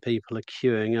along and people are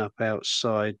queuing up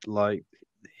outside like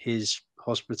his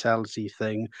hospitality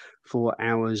thing for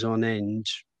hours on end,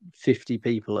 50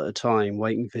 people at a time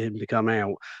waiting for him to come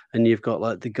out. And you've got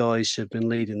like the guys who've been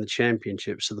leading the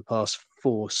championships for the past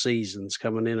 4 seasons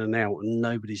coming in and out and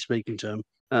nobody's speaking to them.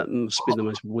 That must be the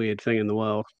most weird thing in the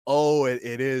world. Oh, it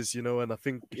is, and I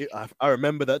think I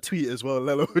remember that tweet as well.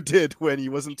 Lelo did when he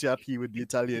wasn't too happy with the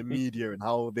Italian media and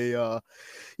how they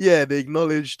they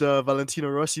acknowledged Valentino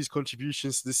Rossi's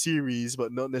contributions to the series,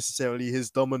 but not necessarily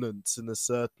his dominance in a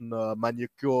certain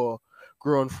manicure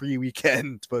Grand Prix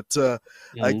weekend. But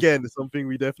again, it's something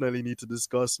we definitely need to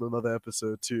discuss in another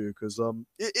episode too, because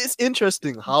it's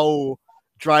interesting how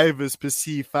drivers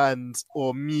perceive fans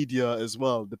or media as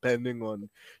well, depending on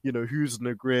who's in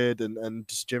the grid and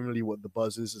just generally what the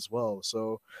buzz is as well.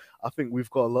 So I think we've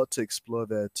got a lot to explore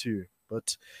there too.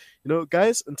 But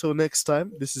guys, until next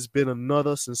time, this has been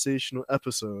another sensational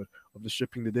episode of the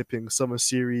Stripping the Dipping Summer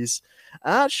Series.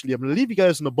 Actually, I'm gonna leave you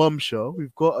guys on a bombshell.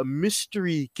 We've got a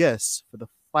mystery guest for the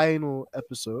final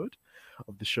episode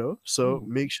of the show, so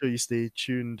make sure you stay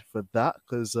tuned for that,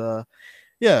 because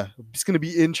yeah, it's going to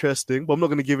be interesting, but I'm not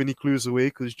going to give any clues away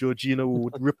because Georgina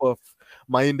would rip off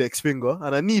my index finger,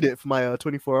 and I need it for my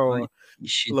 24-hour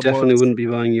She Le definitely Mans. wouldn't be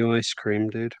buying you ice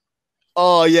cream, dude.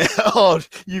 Oh yeah. Oh,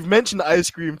 you've mentioned ice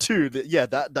cream too. Yeah,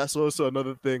 that's also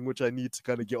another thing which I need to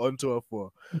kind of get onto her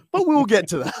for. But we'll get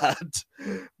to that.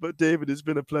 But David, it's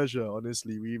been a pleasure.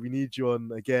 Honestly, we need you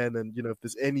on again, and if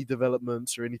there's any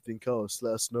developments or anything else,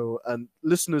 let us know. And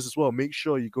listeners as well, make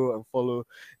sure you go and follow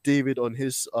David on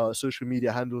his social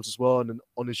media handles as well, and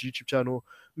on his YouTube channel.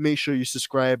 Make sure you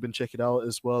subscribe and check it out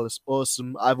as well. It's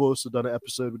awesome. I've also done an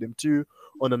episode with him too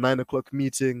on a 9 o'clock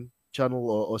meeting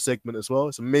channel or segment as well.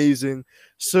 It's amazing.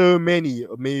 So many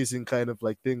amazing kind of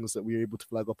like things that we were able to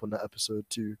flag up on that episode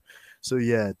too. So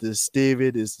yeah, this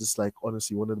David is just like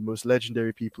honestly one of the most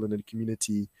legendary people in the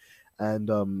community, and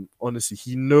honestly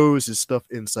he knows his stuff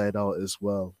inside out as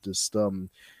well. Just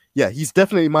yeah, he's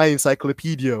definitely my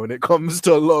encyclopedia when it comes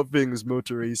to a lot of things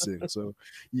motor racing. So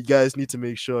you guys need to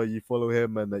make sure you follow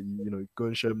him and that you go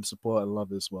and show him support and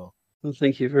love as well. Well,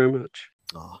 thank you very much.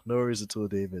 Oh, no worries at all,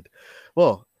 David.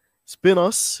 Well, it's been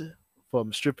us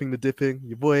from Stripping the Dipping,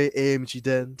 your boy AMG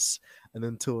Dents, and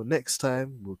until next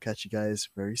time, we'll catch you guys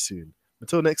very soon.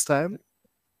 Until next time,